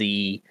 Is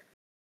the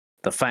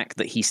fact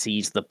that he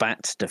sees the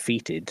Bat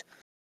defeated,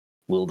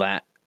 will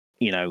that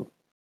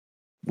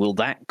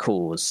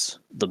cause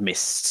the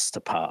mists to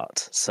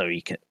part so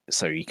he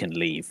can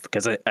leave?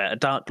 Because a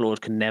Dark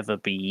Lord can never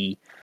be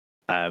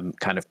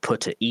kind of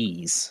put at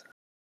ease,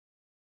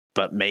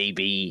 but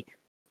maybe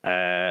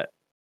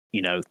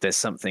there's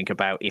something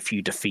about if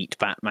you defeat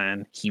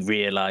Batman, he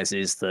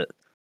realizes that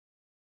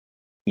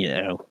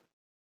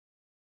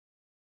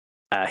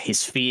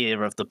his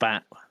fear of the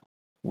Bat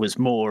was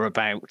more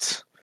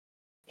about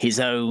his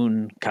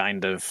own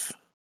kind of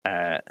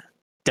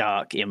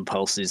dark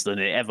impulses than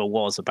it ever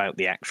was about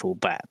the actual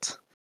Bat.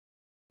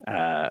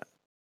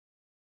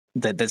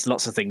 There's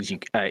lots of things you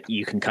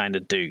can kind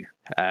of do,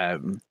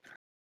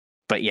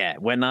 but yeah,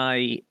 when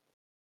I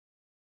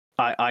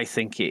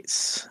think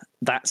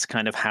that's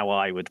kind of how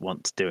I would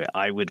want to do it.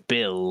 I would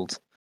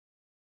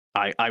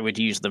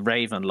use the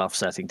Ravenloft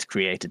setting to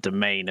create a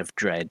domain of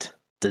dread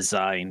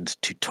designed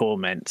to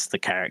torment the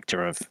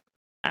character of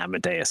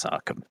Amadeus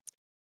Arkham.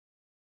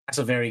 That's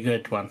a very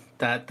good one.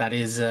 That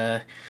is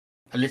a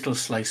little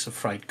slice of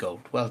fried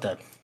gold. Well done.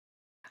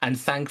 And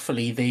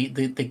thankfully,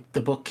 the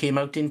book came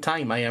out in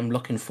time. I am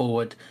looking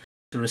forward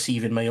to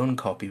receiving my own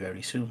copy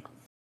very soon.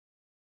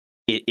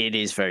 It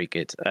is very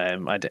good.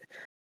 I did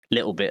a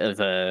little bit of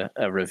a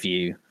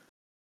review.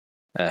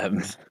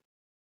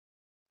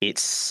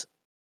 It's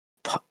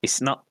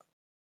not.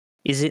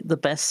 Is it the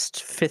best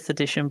 5th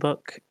edition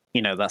book?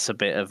 That's a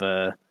bit of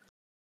a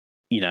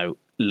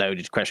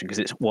loaded question, because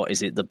it's what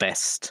is it the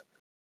best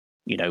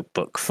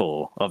book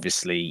for?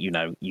 Obviously,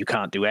 you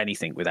can't do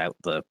anything without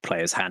the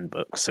player's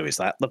handbook. So is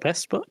that the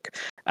best book?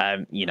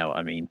 You know what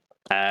I mean?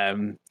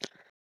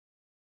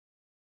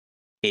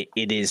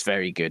 It is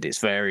very good.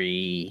 It's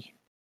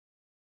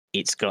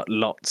got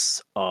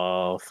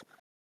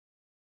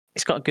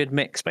a good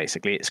mix,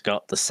 basically. It's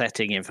got the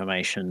setting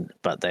information,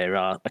 but there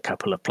are a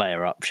couple of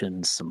player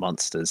options, some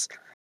monsters.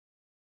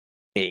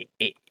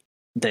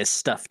 There's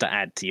stuff to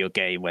add to your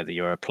game, whether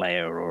you're a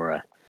player or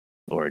a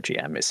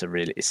GM.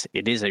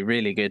 It is a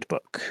really good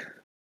book,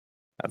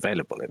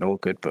 available in all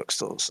good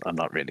bookstores. I'm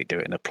not really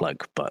doing a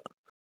plug, but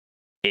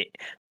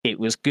it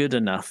was good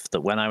enough that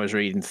when I was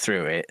reading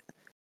through it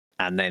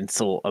and then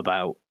thought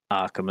about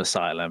Arkham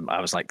Asylum,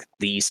 I was like,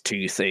 these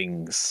two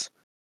things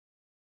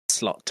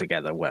slot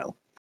together well.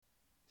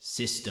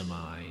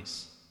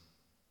 Systemize.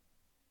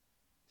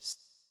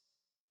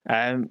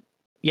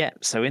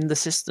 So in the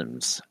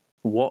systems,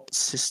 what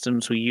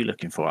systems were you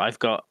looking for? I've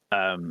got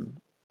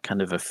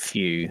kind of a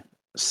few.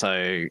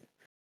 So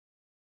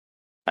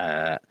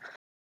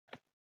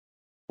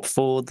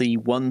for the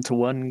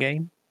 1-to-1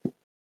 game,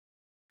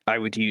 I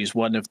would use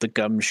one of the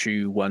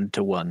Gumshoe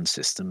 1-to-1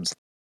 systems.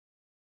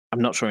 I'm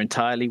not sure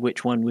entirely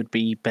which one would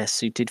be best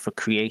suited for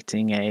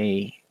creating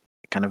a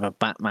kind of a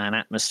Batman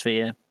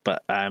atmosphere,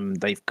 but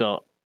they've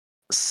got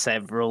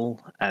several,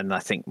 and I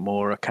think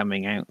more are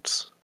coming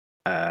out.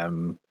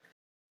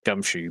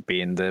 Gumshoe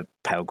being the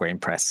Pelgrane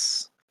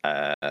Press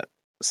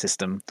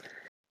system.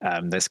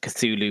 There's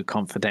Cthulhu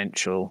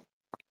Confidential,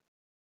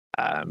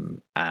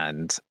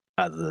 and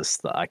others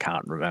that I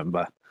can't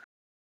remember.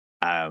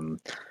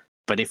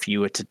 But if you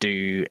were to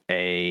do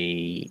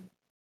a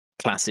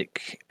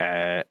classic,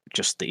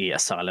 just the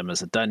Asylum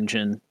as a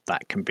dungeon,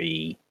 that can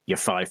be your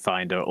Five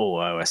Finder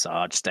or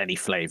OSR, just any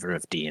flavor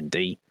of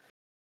D&D.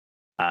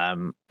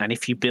 And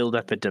if you build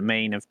up a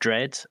domain of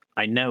dread,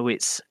 I know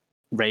it's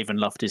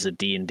Ravenloft is a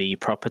D&D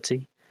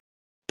property,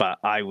 but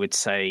I would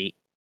say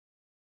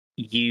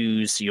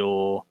use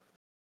your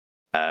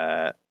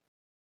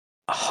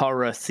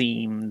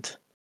horror-themed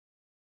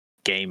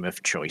game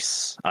of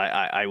choice.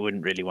 I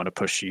wouldn't really want to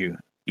push you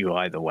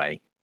either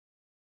way,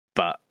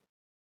 but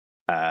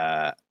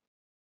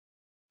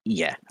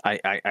yeah,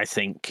 I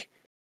think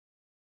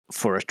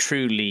for a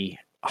truly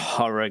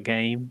horror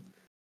game,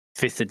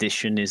 5th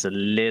edition is a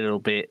little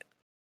bit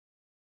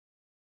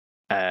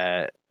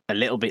too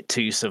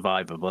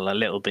survivable, a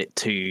little bit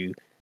too.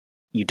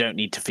 You don't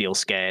need to feel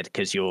scared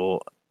because you're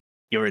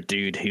a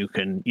dude who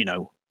can,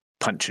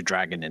 punch a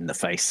dragon in the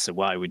face. So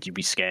why would you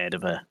be scared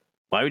of a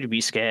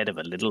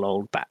little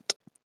old bat?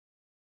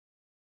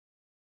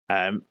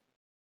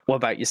 What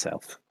about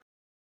yourself?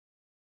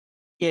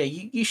 Yeah,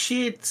 you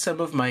shared some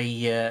of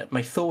my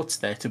my thoughts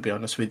there, to be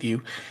honest with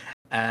you.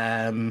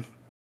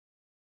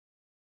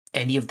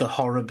 Any of the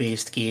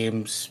horror-based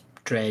games,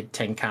 Dread,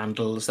 10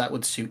 Candles, that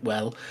would suit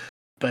well.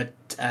 But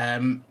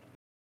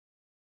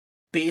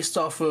based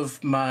off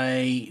of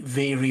my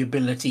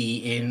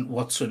variability in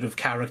what sort of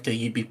character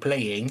you'd be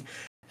playing,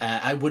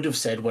 I would have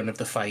said one of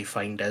the Five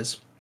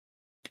Finders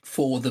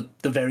for the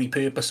very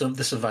purpose of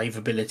the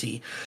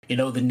survivability.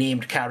 The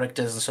named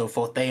characters and so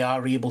forth, they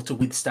are able to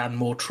withstand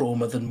more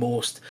trauma than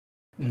most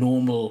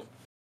normal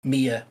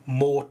mere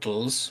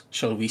mortals,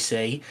 shall we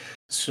say.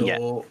 So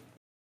yeah.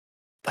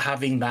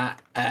 Having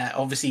that,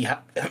 obviously,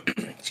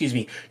 excuse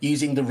me,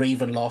 using the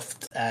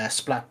Ravenloft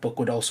splat book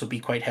would also be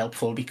quite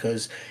helpful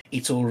because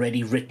it's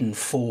already written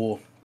for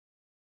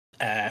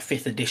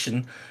 5th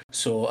edition.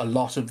 So a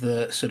lot of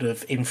the sort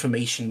of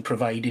information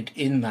provided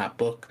in that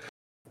book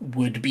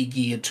would be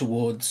geared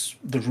towards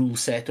the rule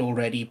set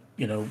already,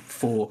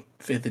 for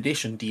 5th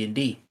edition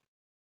D&D.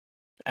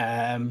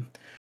 For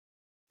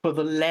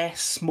the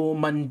more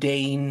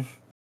mundane,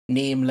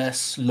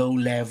 nameless,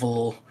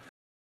 low-level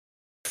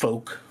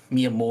folk,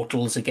 mere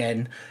mortals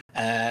again,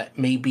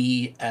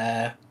 maybe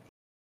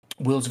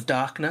Worlds of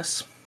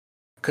Darkness.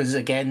 Because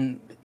again,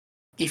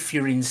 if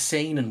you're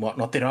insane and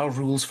whatnot, there are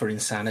rules for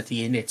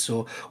insanity in it,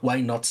 so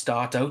why not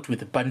start out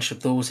with a bunch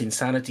of those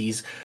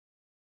insanities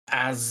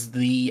as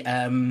the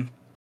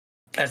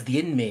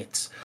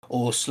inmates,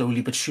 or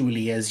slowly but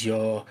surely as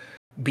you're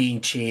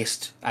being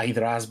chased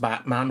either as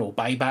Batman or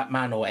by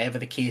Batman, or whatever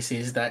the case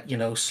is, that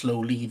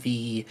slowly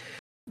the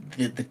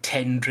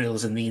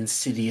tendrils and the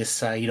insidious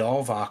side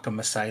of Arkham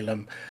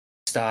Asylum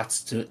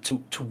starts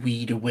to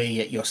weed away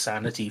at your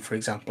sanity, for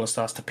example, and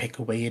starts to pick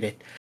away at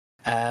it.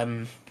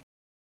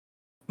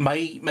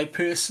 My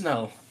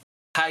personal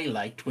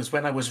highlight was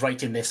when I was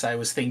writing this, I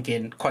was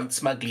thinking quite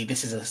smugly,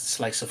 this is a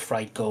slice of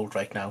fried gold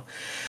right now.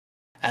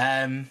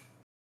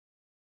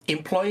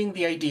 Employing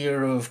the idea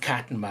of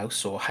cat and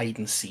mouse or hide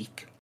and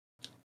seek,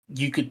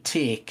 you could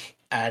take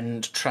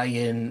and try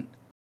and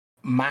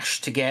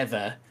mash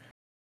together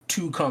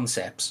two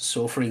concepts.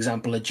 So, for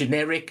example, a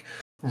generic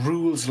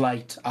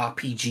rules-light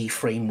RPG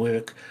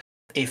framework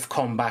if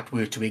combat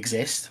were to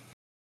exist.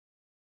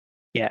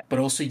 Yeah. But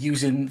also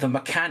using the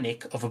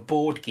mechanic of a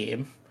board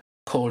game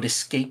called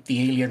Escape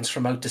the Aliens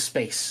from Outer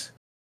Space,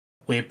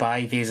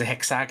 whereby there's a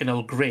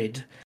hexagonal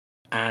grid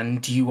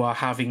and you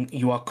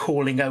are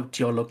calling out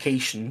your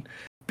location,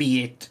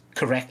 be it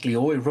correctly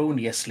or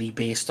erroneously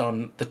based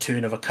on the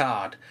turn of a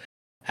card,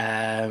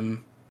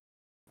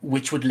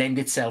 which would lend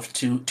itself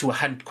to a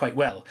hunt quite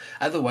well.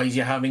 Otherwise,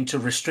 you're having to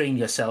restrain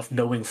yourself,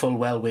 knowing full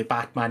well where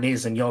Batman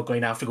is, and you're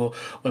going to have to go,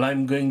 well,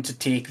 I'm going to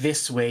take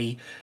this way,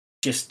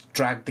 just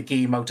drag the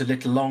game out a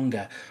little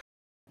longer.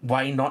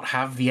 Why not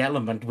have the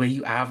element where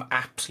you have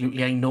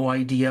absolutely no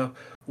idea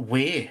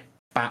where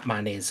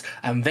Batman is?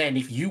 And then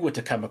if you were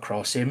to come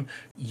across him,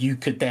 you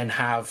could then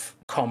have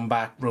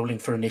combat rolling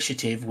for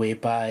initiative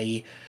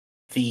whereby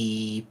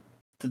the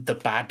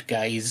bad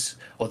guys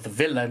or the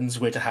villains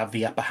were to have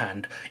the upper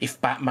hand.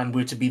 If Batman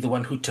were to be the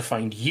one who to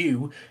find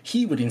you,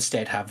 he would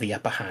instead have the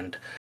upper hand.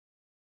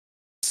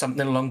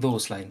 Something along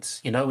those lines.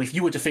 If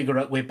you were to figure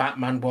out where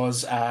Batman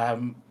was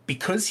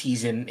because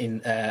he's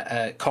in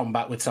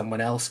combat with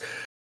someone else,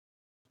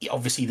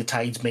 obviously the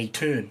tides may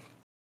turn.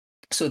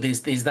 So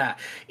there's that.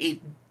 It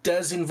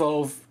does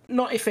involve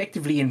not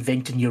effectively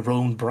inventing your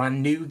own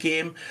brand new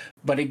game,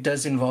 but it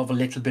does involve a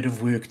little bit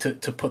of work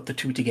to put the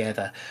two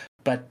together.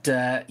 But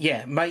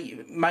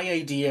my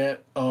idea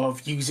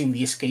of using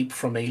the Escape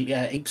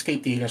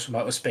the Aliens from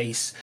Outer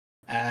Space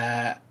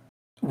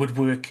would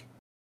work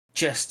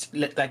just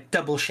like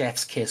double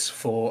chef's kiss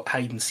for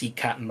hide and seek,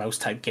 cat and mouse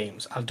type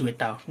games. I'll do it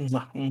now.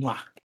 Mwah, mwah.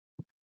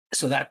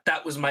 So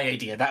that was my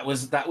idea. That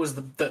was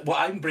the what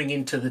I'm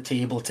bringing to the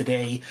table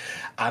today,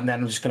 and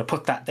then I'm just going to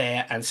put that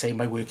there and say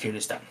my work here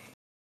is done.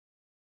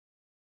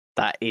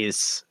 That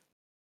is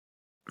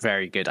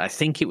very good. I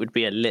think it would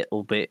be I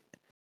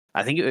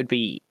think it would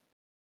be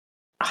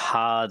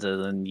harder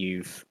than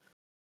you've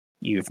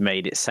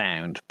made it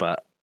sound,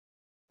 but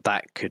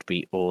that could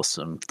be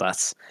awesome.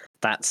 That's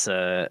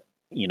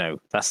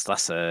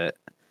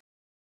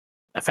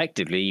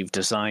effectively you've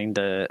designed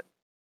an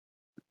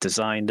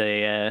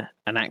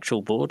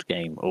actual board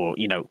game, or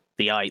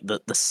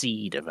the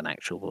seed of an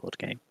actual board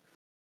game.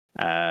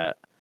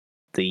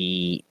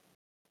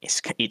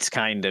 It's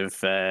kind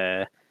of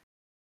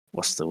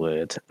what's the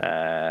word?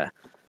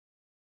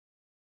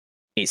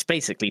 It's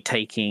basically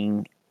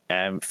taking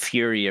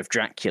Fury of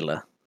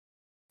Dracula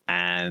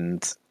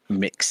and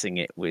mixing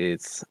it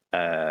with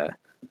the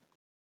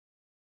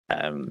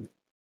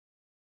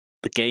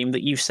game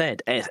that you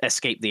said,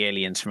 Escape the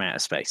Aliens from Outer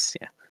Space.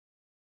 Yeah.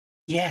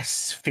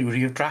 Yes,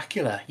 Fury of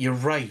Dracula. You're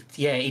right.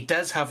 Yeah, it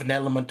does have an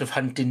element of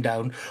hunting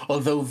down,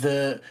 although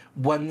the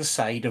one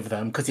side of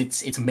them, because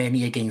it's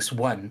many against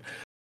one,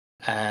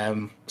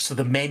 so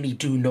the many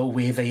do know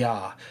where they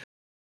are.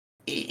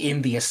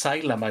 In the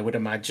asylum, I would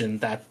imagine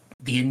that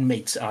the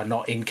inmates are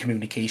not in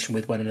communication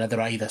with one another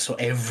either, so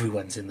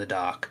everyone's in the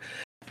dark.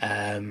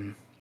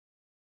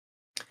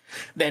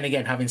 Then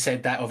again, having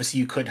said that, obviously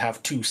you could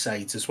have two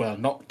sides as well,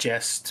 not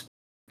just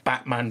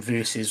Batman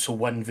versus or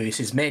one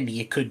versus many.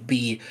 It could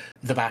be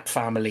the Bat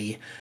family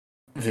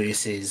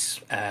versus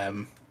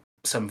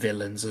some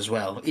villains as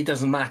well. It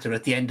doesn't matter.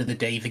 At the end of the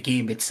day, the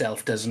game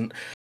itself doesn't,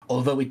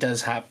 although it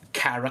does have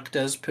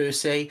characters per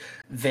se,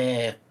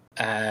 their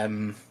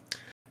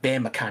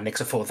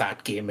mechanics are for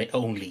that game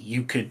only.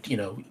 You could,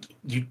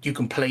 you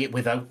can play it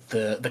without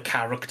the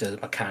character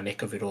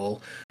mechanic of it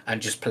all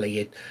and just play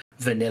it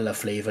vanilla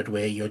flavored,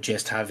 where you're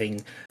just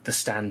having the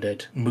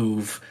standard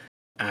move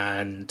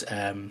and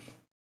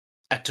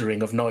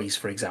uttering of noise,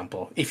 for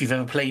example. If you've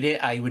ever played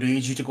it, I would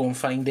urge you to go and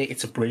find it.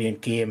 It's a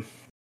brilliant game.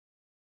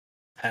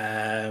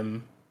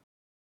 One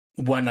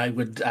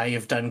I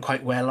have done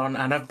quite well on,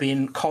 and I've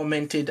been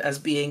commented as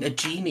being a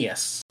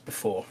genius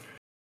before.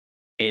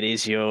 It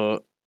is your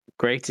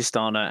greatest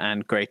honor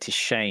and greatest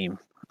shame,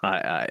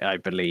 I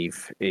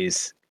believe,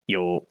 is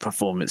your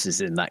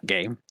performances in that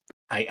game.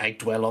 I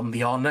dwell on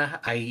the honor.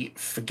 I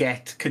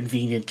forget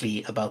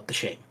conveniently about the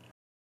shame.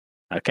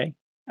 Okay.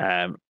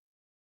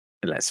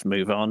 Let's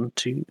move on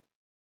to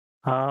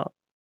our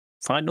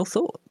final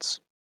thoughts.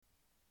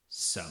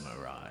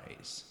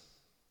 Summarize.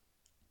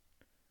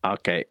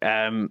 Okay.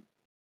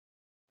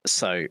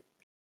 So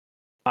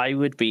I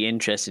would be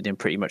interested in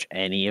pretty much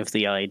any of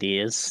the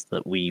ideas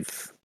that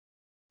we've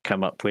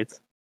come up with.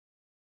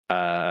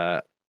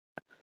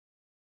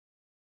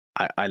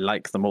 I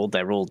like them all.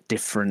 They're all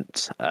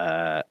different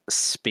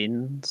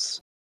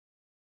spins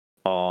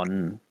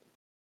on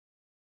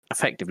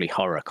effectively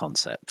horror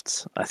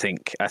concepts. I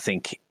think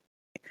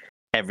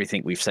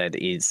everything we've said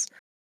is,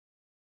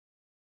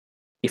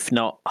 if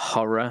not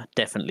horror,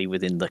 definitely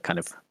within the kind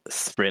of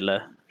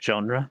thriller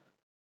genre.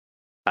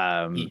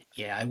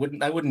 Yeah, I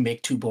wouldn't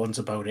make two bones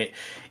about it.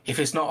 If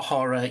it's not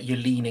horror, you're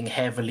leaning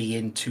heavily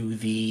into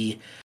the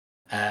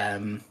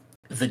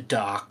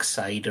dark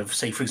side of,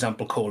 say, for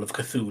example, Call of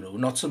Cthulhu.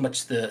 Not so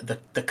much the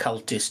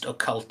cultist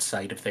occult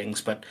side of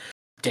things, but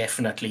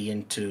definitely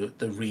into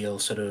the real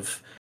sort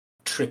of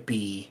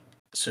trippy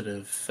sort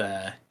of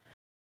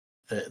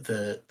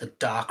the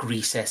dark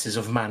recesses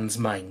of man's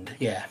mind.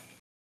 Yeah.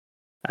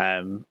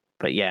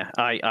 But yeah,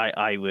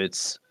 I would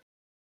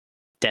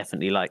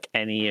definitely like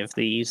any of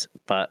these,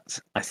 but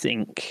I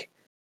think,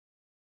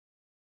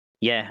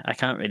 yeah, I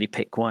can't really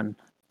pick one.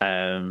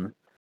 But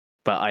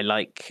I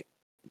like,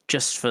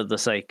 just for the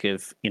sake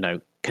of,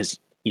 because,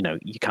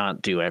 you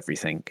can't do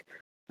everything.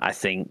 I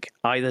think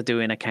either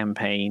doing a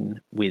campaign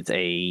with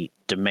a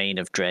Domain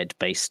of Dread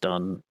based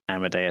on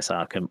Amadeus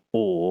Arkham,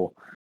 or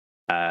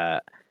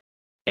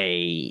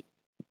a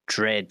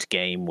Dread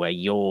game where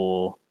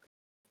you're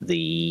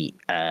the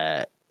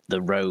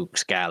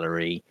rogues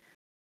gallery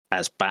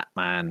as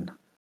Batman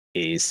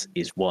is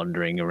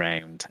wandering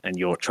around and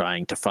you're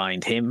trying to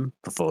find him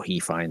before he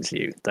finds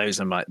you. Those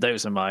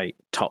are my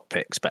top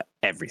picks, but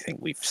everything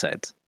we've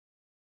said,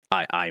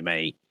 I'm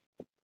a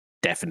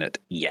definite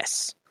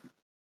yes.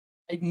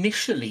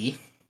 Initially,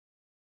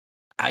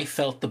 I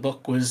felt the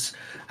book was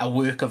a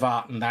work of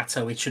art and that's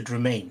how it should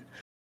remain.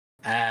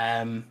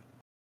 I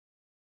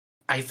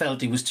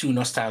felt it was too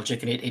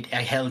nostalgic, and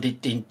I held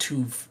it in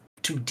too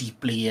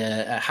deeply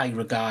a high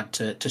regard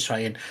to try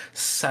and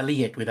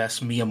sully it with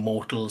us mere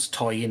mortals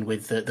toying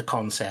with the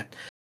concept.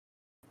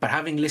 But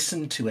having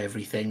listened to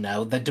everything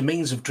now, the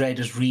Domains of Dread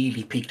has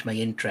really piqued my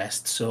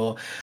interest. So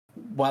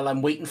while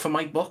I'm waiting for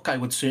my book, I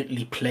would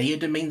certainly play a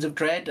Domains of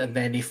Dread, and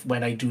then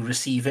when I do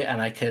receive it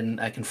and I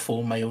can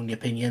form my own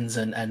opinions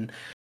and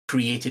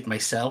create it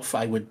myself,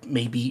 I would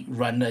maybe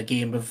run a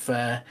game of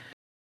a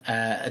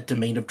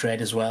Domain of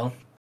Dread as well.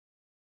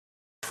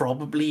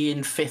 probably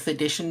in 5th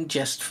edition,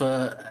 just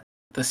for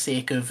the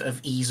sake of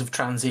ease of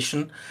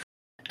transition.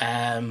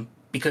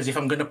 Because if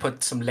I'm going to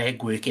put some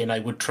legwork in, I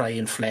would try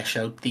and flesh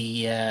out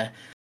the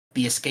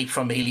escape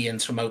from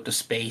aliens from outer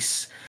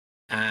space,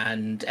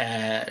 and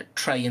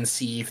try and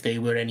see if there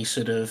were any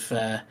sort of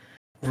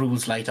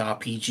rules light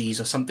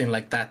RPGs or something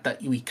like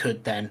that we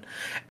could then.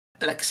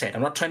 Like I said,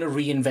 I'm not trying to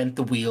reinvent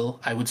the wheel.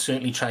 I would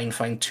certainly try and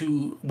find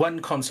one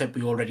concept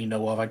we already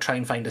know of. I'd try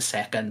and find a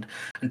second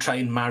and try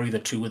and marry the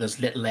two with as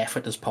little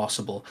effort as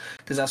possible,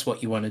 because that's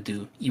what you want to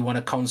do. You want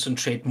to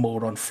concentrate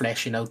more on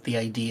fleshing out the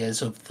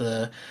ideas of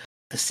the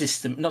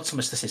system, not so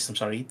much the system,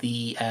 sorry,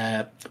 the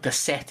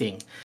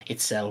setting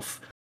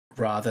itself,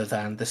 rather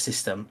than the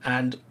system.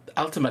 And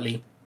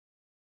ultimately,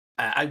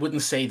 I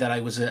wouldn't say that I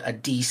was a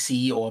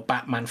DC or a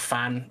Batman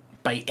fan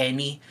by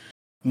any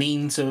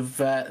means of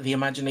the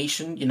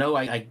imagination. You know,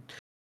 I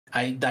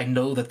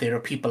know that there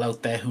are people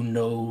out there who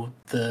know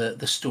the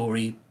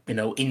story, you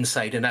know,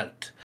 inside and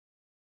out,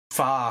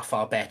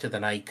 far better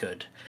than I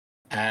could.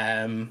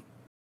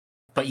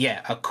 But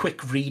yeah, a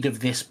quick read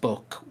of this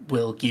book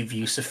will give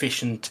you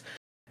sufficient,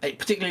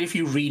 particularly if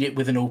you read it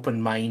with an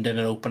open mind and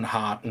an open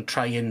heart, and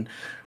try and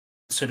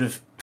sort of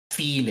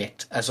feel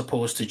it as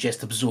opposed to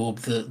just absorb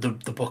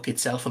the book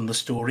itself and the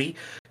story,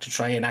 to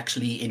try and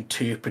actually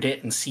interpret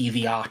it and see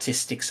the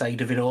artistic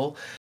side of it all.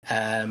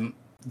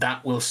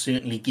 That will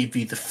certainly give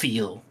you the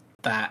feel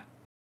that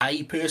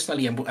I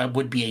personally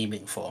would be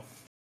aiming for.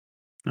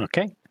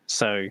 Okay,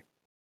 so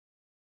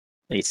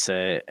it's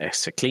a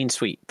clean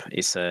sweep.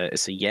 It's a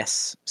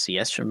yes. It's a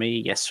yes from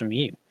me. Yes from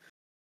you.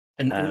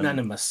 An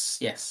unanimous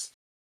yes.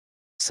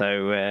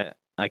 So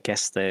I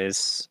guess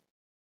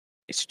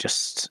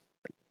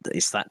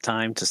it's that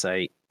time to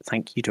say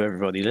thank you to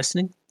everybody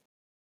listening.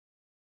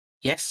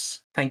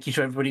 Yes, thank you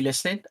to everybody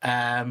listening.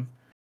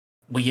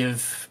 We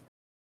have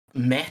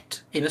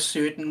met in a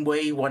certain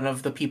way one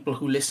of the people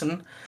who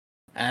listen,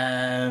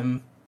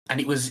 and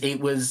it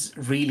was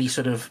really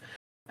sort of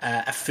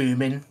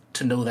affirming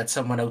to know that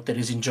someone out there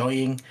is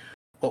enjoying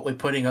what we're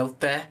putting out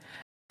there.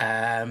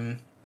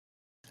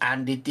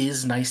 And it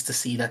is nice to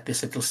see that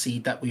this little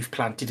seed that we've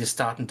planted is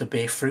starting to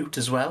bear fruit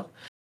as well.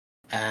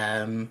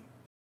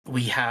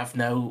 We have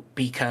now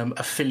become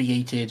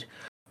affiliated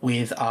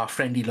with our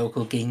friendly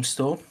local game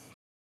store.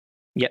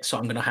 Yeah. So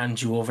I'm going to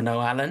hand you over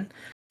now, Alan.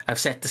 I've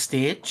set the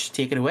stage.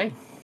 Take it away.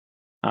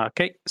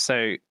 Okay.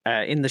 So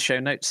in the show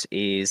notes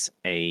is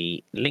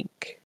a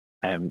link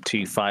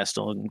to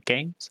Firestorm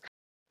Games.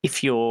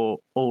 If you're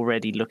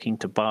already looking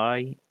to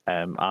buy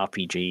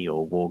RPG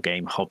or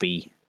wargame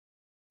hobby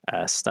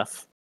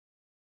stuff,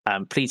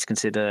 please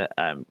consider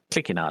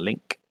clicking our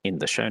link in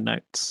the show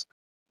notes.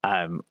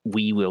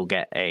 We will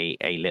get a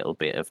little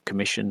bit of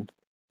commission,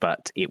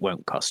 but it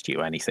won't cost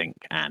you anything,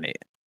 and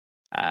it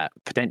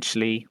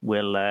potentially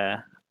will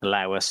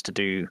allow us to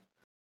do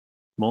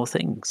more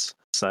things.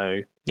 So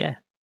yeah,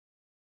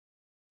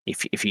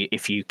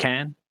 if you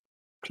can,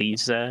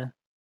 please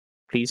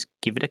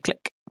give it a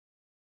click.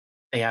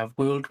 They have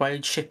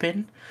worldwide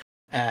shipping,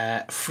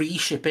 free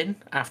shipping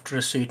after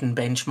a certain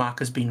benchmark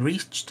has been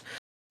reached.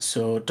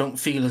 So don't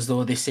feel as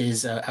though this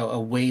is a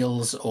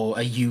Wales or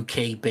a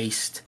UK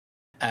based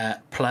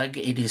plug.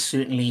 It is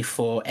certainly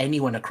for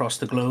anyone across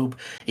the globe.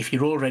 If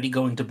you're already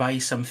going to buy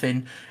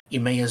something, you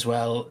may as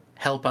well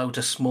help out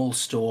a small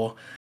store,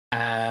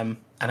 and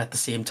at the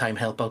same time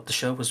help out the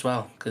show as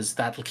well, because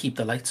that'll keep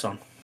the lights on.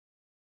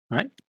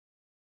 Right.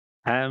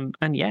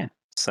 And yeah,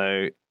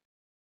 so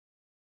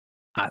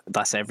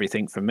that's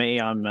everything from me.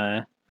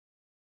 I'm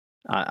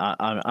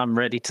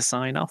ready to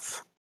sign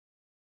off.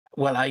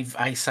 Well,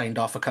 I signed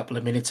off a couple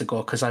of minutes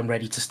ago because I'm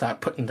ready to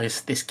start putting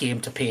this game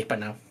to paper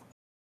now.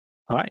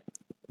 All right.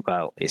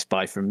 Well, it's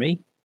bye from me.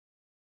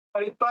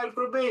 It's bye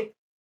from me.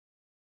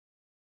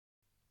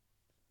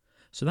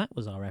 So that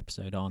was our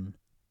episode on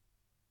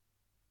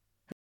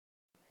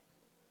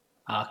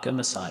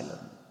Arkham Asylum,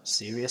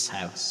 Serious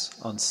House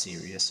on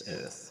Serious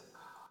Earth.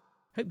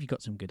 Hope you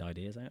got some good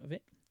ideas out of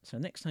it. So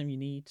next time you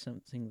need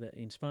something that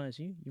inspires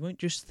you, you won't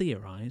just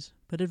theorise,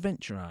 but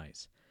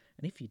adventurize.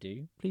 And if you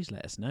do, please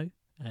let us know.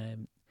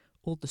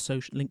 All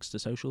the links to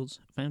socials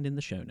found in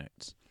the show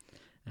notes.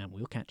 And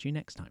we'll catch you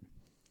next time.